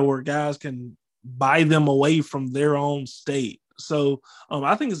era where guys can buy them away from their own state. So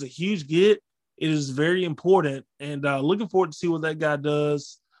I think it's a huge get. It is very important, and looking forward to see what that guy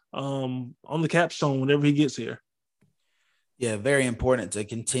does on the capstone whenever he gets here. Yeah, very important to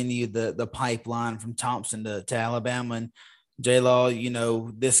continue the pipeline from Thompson to Alabama. And J-Law, you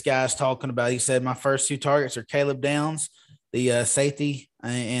know, this guy's talking about, he said, my first 2 targets are Caleb Downs, the safety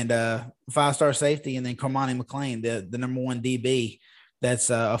and 5-star safety, and then Cormani McClain, the number 1 DB.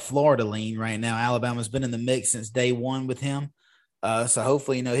 That's a Florida lean right now. Alabama's been in the mix since day one with him. So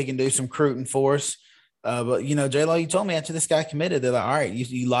hopefully, you know, he can do some recruiting for us. But, you know, J-Law, you told me after this guy committed, they're like, all right,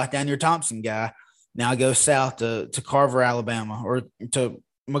 you lock down your Thompson guy. Now go south to Carver, Alabama, or to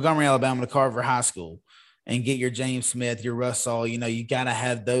Montgomery, Alabama, to Carver High School, and get your James Smith, your Russ Saul. You know, you got to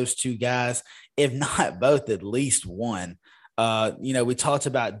have those 2 guys, if not both, at least one. You know, we talked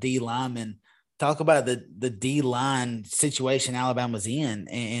about D linemen. Talk about the D line situation Alabama's in,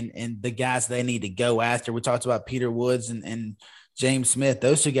 and the guys they need to go after. We talked about Peter Woods and James Smith.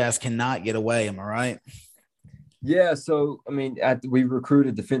 Those 2 guys cannot get away. Am I right? Yeah. So, I mean, we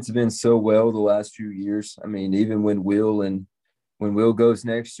recruited defensive ends so well the last few years. I mean, even when Will goes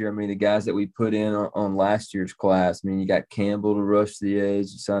next year, I mean, the guys that we put in on last year's class, I mean, you got Campbell to rush the edge,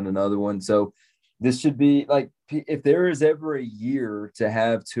 you signed another one. So this should be like, if there is ever a year to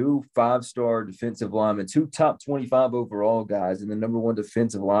have 2 5-star defensive linemen, 2 top 25 overall guys, and the number 1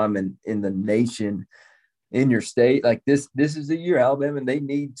 defensive lineman in the nation in your state, like this is the year. Alabama, they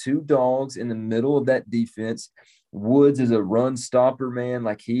need 2 dogs in the middle of that defense. Woods is a run stopper, man.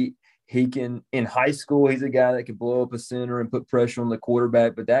 Like he can, in high school, he's a guy that can blow up a center and put pressure on the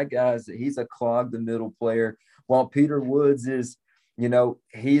quarterback, but that he's a clog the middle player. While Peter Woods is, you know,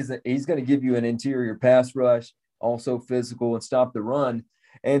 he's going to give you an interior pass rush, also physical, and stop the run.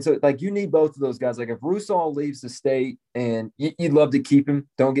 And so, like, you need both of those guys. Like, if Rusal leaves the state, and you'd love to keep him,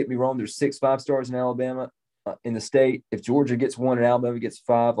 don't get me wrong, there's 6 5-stars in Alabama in the state. If Georgia gets 1 and Alabama gets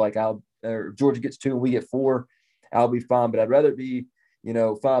 5, or Georgia gets 2 and we get 4, I'll be fine. But I'd rather be, you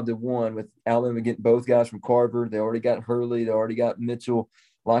know, 5-1 with Alabama getting both guys from Carver. They already got Hurley. They already got Mitchell.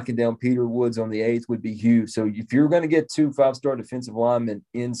 Locking down Peter Woods on the 8th would be huge. So if you're going to get 2 5-star defensive linemen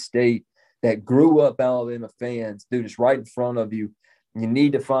in state that grew up Alabama fans, dude, it's right in front of you. You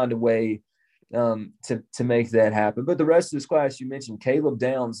need to find a way to make that happen. But the rest of this class, you mentioned Caleb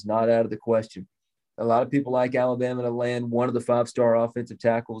Downs, not out of the question. A lot of people like Alabama to land one of the 5-star offensive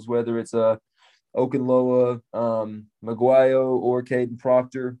tackles, whether it's Okunloa, Maguire, or Caden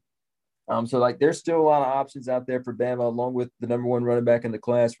Proctor. So like there's still a lot of options out there for Bama, along with the number one running back in the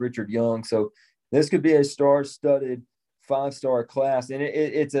class, Richard Young. So this could be a star-studded 5-star class, and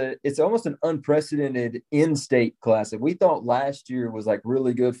it's almost an unprecedented in-state class. And we thought last year was like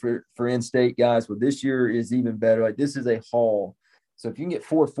really good for in-state guys, but this year is even better. Like this is a haul. So if you can get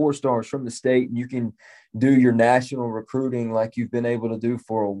 4-stars from the state and you can do your national recruiting like you've been able to do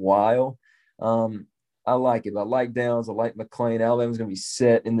for a while, I like it. I like Downs. I like McClain. Alabama's going to be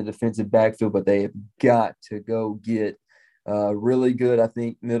set in the defensive backfield, but they have got to go get really good, I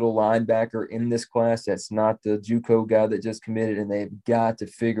think, middle linebacker in this class. That's not the JUCO guy that just committed, and they've got to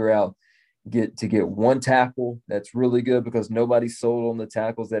figure out get one tackle that's really good, because nobody's sold on the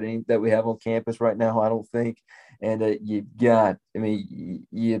tackles that we have on campus right now, I don't think. And you've got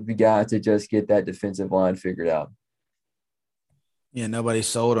to just get that defensive line figured out. Yeah, nobody's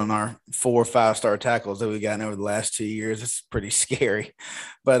sold on our 4 or 5-star tackles that we've gotten over the last 2 years. It's pretty scary.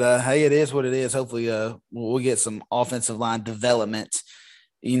 But, hey, it is what it is. Hopefully we'll get some offensive line development,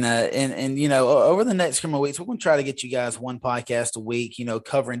 and over the next couple of weeks, we're going to try to get you guys one podcast a week,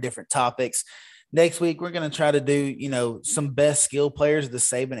 covering different topics. Next week, we're going to try to do, some best skill players of the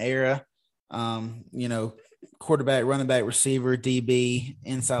Saban era, quarterback, running back, receiver, DB,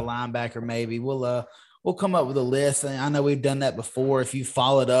 inside linebacker maybe. We'll come up with a list. And I know we've done that before. If you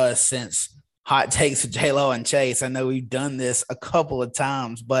followed us since Hot Takes with J-Lo and Chase, I know we've done this a couple of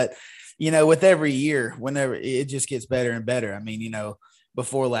times. But, with every year, whenever it just gets better and better. I mean,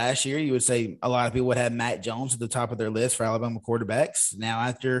 before last year, you would say a lot of people would have Mac Jones at the top of their list for Alabama quarterbacks. Now,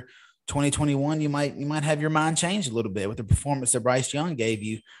 after 2021, you might have your mind changed a little bit with the performance that Bryce Young gave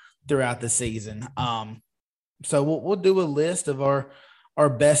you throughout the season. So we'll do a list of our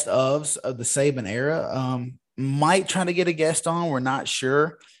best ofs of the Saban era. Might try to get a guest on. We're not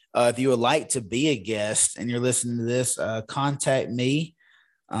sure. If you would like to be a guest and you're listening to this, contact me.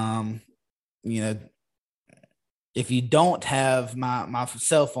 If you don't have my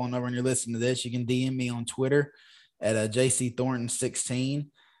cell phone number and you're listening to this, you can DM me on Twitter at JCThornton16.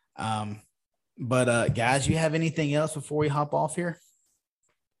 But guys, you have anything else before we hop off here?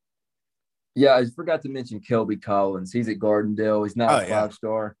 Yeah, I forgot to mention Kelby Collins. He's at Gardendale. He's not a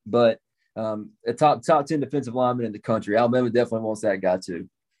 5-star, but a top 10 defensive lineman in the country. Alabama definitely wants that guy too.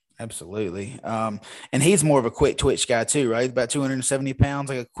 Absolutely. And he's more of a quick twitch guy too, right? About 270 pounds,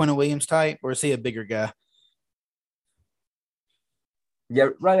 like a Quentin Williams type, or is he a bigger guy? Yeah,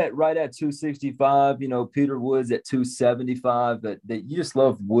 right at 265. Peter Woods at 275, but you just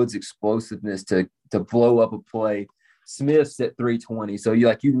love Woods' explosiveness to blow up a play. Smith's at 320, so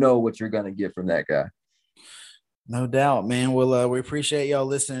you know what you're going to get from that guy. No doubt, man. Well, we appreciate y'all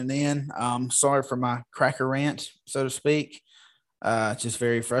listening in. Sorry for my cracker rant, so to speak. It's just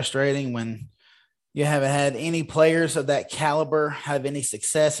very frustrating when you haven't had any players of that caliber have any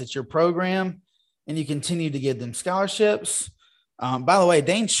success at your program, and you continue to give them scholarships. By the way,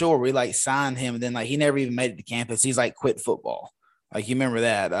 Dane Shore, we signed him, and then he never even made it to campus. He's quit football. You remember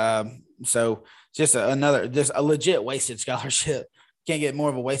that? So just a legit wasted scholarship. Can't get more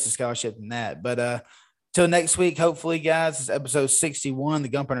of a wasted scholarship than that. But till next week, hopefully, guys, this is episode 61, the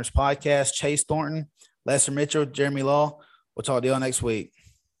Gun Runners Podcast. Chase Thornton, Lester Mitchell, Jeremy Law. We'll talk to y'all next week.